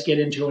we'll just get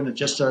into in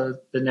just the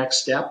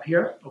next step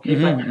here.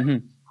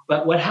 Okay.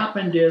 But what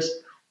happened is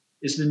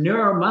the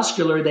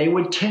neuromuscular, they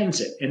would tense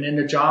it, and then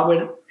the jaw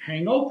would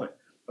hang open.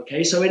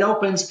 Okay, so it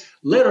opens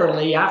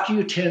literally after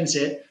you tense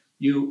it,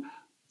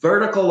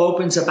 vertical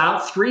opens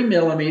about 3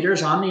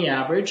 millimeters on the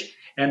average,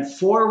 and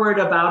forward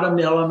about 1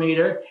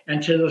 millimeter,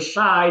 and to the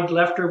side,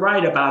 left or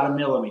right, about 1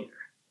 millimeter.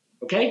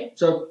 Okay,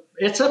 so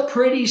it's a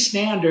pretty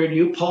standard.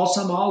 You pulse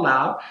them all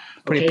out.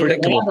 Pretty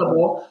predictable. The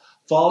mandible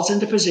falls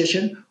into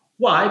position.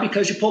 Why?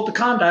 Because you pulled the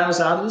condyles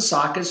out of the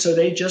socket, so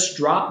they just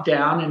drop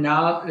down, and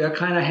now they're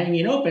kind of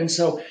hanging open.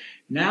 So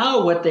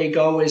now what they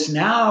go is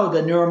now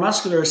the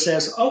neuromuscular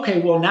says, okay,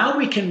 well, now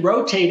we can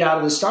rotate out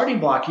of the starting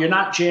block. You're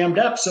not jammed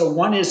up, so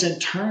one isn't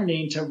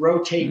turning to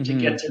rotate to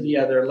get to the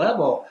other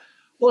level.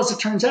 Well, as it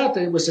turns out,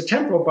 it was the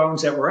temporal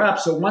bones that were up,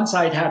 so one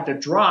side had to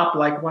drop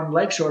like one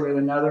leg shorter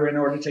than another in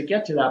order to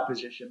get to that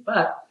position.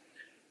 But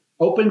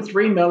open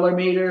 3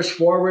 millimeters,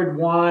 forward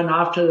 1,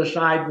 off to the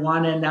side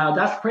 1, and now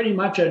that's pretty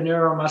much a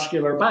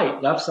neuromuscular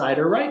bite, left side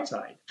or right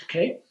side,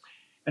 okay?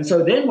 And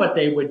so then what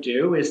they would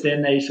do is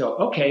then they say,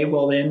 okay,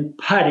 well then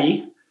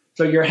putty.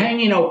 So you're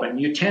hanging open.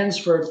 You tense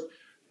for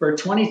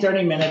 20,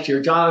 30 minutes.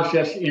 Your jaw is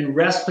just in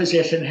rest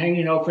position,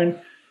 hanging open.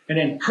 And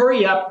then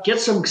hurry up, get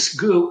some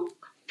scoop,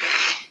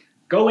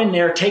 go in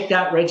there, take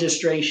that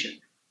registration.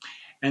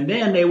 And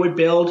then they would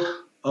build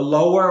a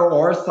lower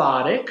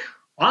orthotic.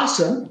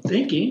 Awesome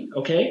thinking,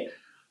 okay.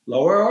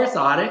 Lower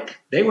orthotic.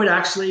 They would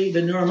actually,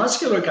 the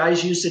neuromuscular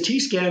guys use the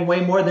T-scan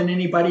way more than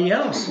anybody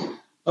else.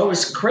 Oh, it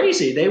was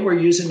crazy. They were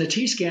using the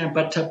T-scan,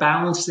 but to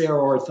balance their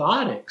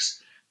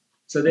orthotics.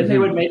 So then they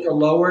would make a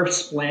lower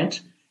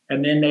splint,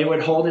 and then they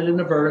would hold it in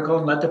the vertical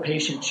and let the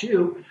patient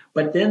chew.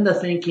 But then the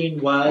thinking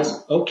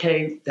was,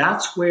 okay,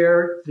 that's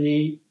where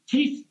the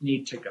teeth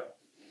need to go.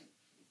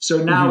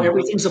 So now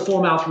everything's a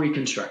full mouth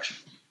reconstruction.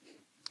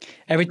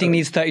 Everything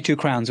needs 32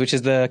 crowns, which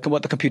is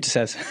what the computer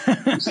says.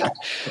 Exactly.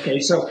 Okay,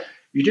 so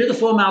you do the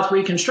full mouth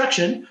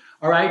reconstruction,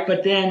 all right,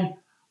 but then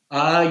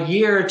a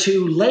year or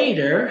two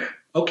later,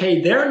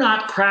 okay, they're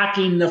not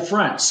cracking the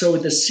front. So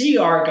with the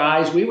CR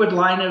guys, we would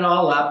line it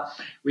all up.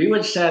 We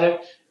would set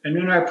it. And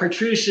then our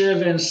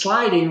protrusive and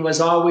sliding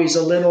was always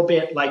a little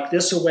bit like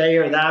this away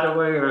or that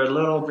away or a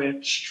little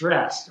bit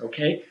stressed,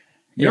 okay?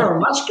 Yeah.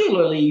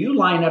 Neuromuscularly, you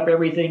line up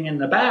everything in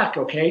the back,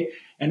 okay?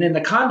 And then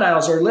the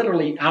condyles are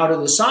literally out of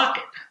the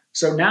socket.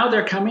 So now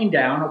they're coming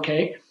down,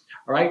 okay?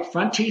 All right,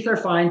 front teeth are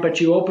fine, but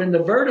you open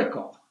the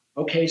vertical.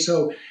 Okay,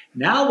 so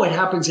now what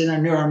happens in a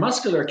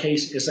neuromuscular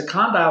case is a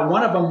condyle,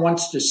 one of them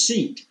wants to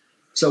seat.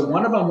 So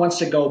one of them wants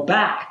to go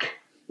back.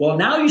 Well,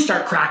 now you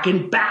start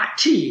cracking back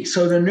teeth.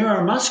 So the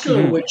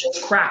neuromuscular would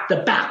just crack the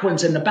back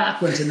ones and the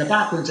back ones and the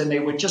back ones, and they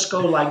would just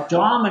go like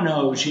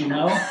dominoes, you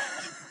know?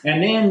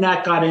 And then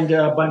that got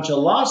into a bunch of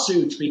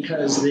lawsuits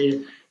because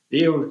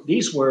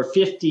these were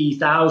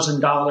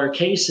 $50,000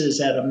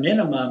 cases at a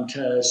minimum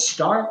to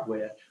start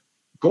with.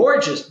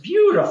 Gorgeous,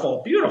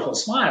 beautiful, beautiful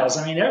smiles.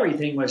 I mean,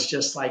 everything was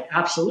just like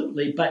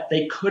absolutely, but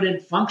they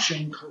couldn't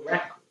function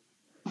correctly.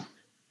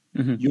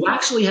 You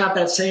actually have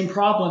that same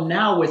problem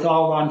now with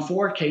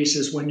all-on-4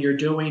 cases when you're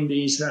doing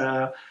these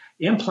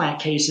implant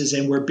cases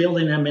and we're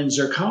building them in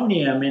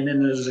zirconium. And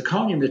in the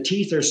zirconium, the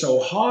teeth are so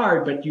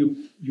hard, but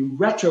you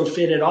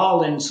retrofit it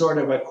all in sort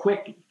of a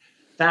quick,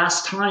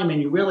 fast time,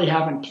 and you really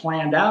haven't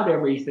planned out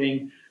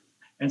everything.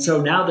 And so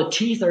now the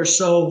teeth are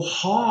so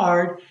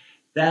hard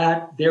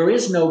that there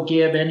is no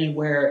give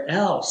anywhere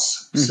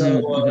else. So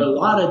a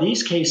lot of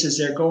these cases,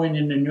 they're going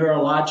into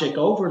neurologic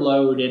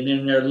overload, and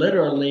then they're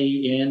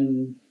literally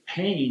in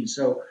pain.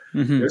 So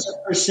there's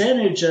a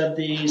percentage of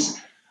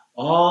these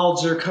all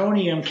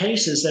zirconium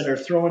cases that are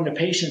throwing the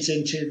patients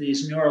into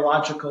these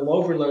neurological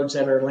overloads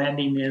that are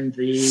landing in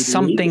the...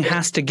 Something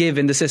has to give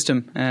in the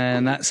system,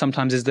 and that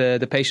sometimes is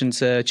the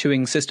patient's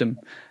chewing system.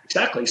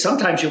 Exactly.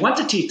 Sometimes you want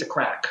the teeth to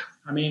crack.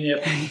 I mean,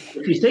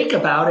 if you think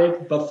about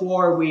it,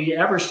 before we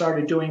ever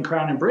started doing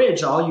crown and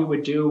bridge, all you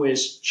would do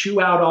is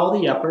chew out all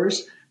the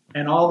uppers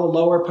and all the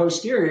lower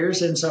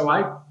posteriors. And so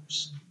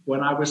when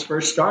I was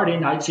first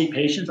starting, I'd see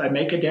patients, I'd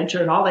make a denture,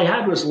 and all they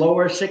had was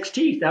lower 6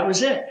 teeth. That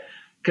was it.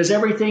 Because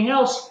everything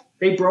else,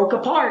 they broke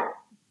apart,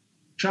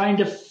 trying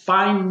to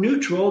find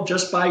neutral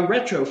just by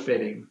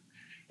retrofitting.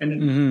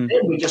 And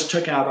then we just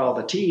took out all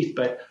the teeth.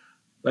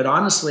 But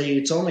honestly,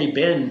 it's only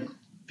been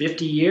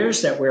 50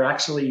 years that we're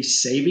actually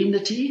saving the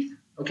teeth.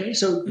 Okay,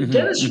 so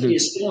dentistry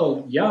is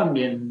still young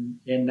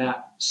in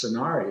that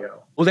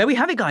scenario. Well, there we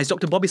have it, guys.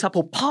 Dr. Bobby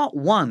Supple, part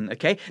 1,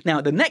 okay?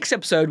 Now, the next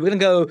episode, we're going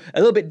to go a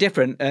little bit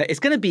different. It's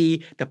going to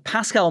be the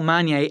Pascal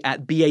Magnier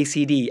at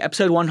BACD.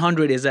 Episode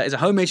 100 is a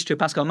homage to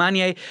Pascal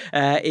Magnier.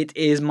 It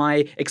is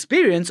my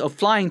experience of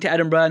flying to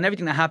Edinburgh and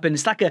everything that happened.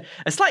 It's like a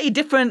slightly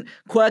different,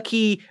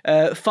 quirky,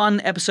 fun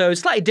episode,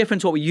 slightly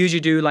different to what we usually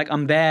do. Like,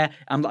 I'm there,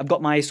 I've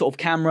got my sort of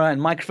camera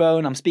and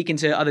microphone, I'm speaking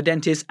to other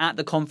dentists at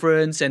the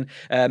conference, and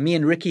me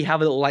and Ricky have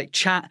a little like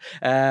chat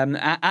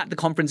at the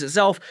conference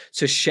itself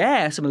to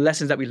share some of the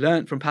lessons that we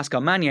learned from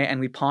Pascal Magnier, and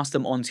we pass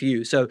them on to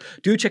you. So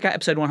do check out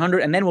episode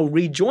 100, and then we'll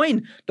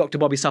rejoin Dr.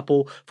 Bobby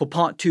Supple for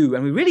part 2,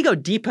 and we really go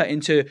deeper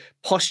into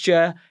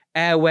posture,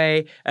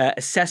 airway,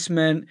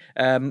 assessment,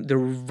 the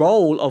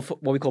role of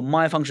what we call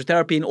myofunctional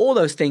therapy, and all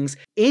those things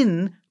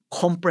in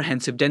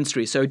comprehensive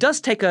dentistry. So it does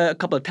take a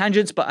couple of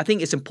tangents, but I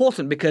think it's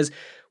important because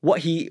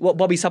what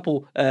Bobby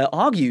Supple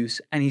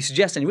argues and he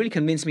suggests, and he really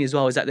convinced me as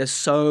well, is that there's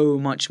so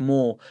much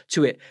more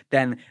to it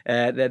than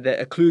the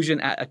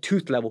occlusion at a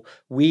tooth level.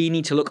 We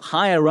need to look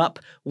higher up.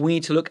 We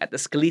need to look at the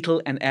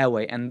skeletal and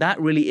airway, and that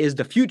really is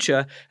the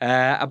future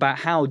about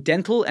how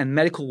dental and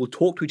medical will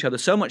talk to each other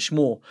so much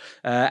more.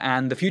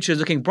 And the future is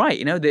looking bright.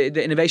 You know,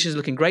 the innovation is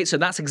looking great. So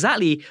that's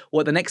exactly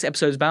what the next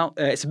episode is about.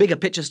 It's a bigger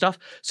picture stuff.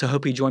 So I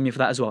hope you join me for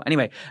that as well.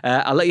 Anyway,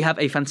 I'll let you have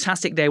a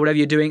fantastic day, whatever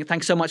you're doing.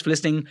 Thanks so much for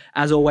listening.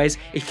 As always,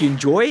 if you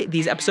enjoy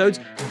these episodes,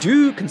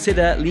 do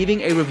consider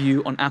leaving a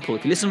review on Apple.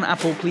 If you listen on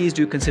Apple, please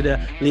do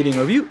consider leaving a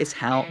review. It's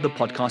how the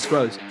podcast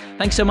grows.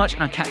 Thanks so much,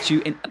 and I'll catch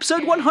you in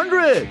episode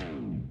 100.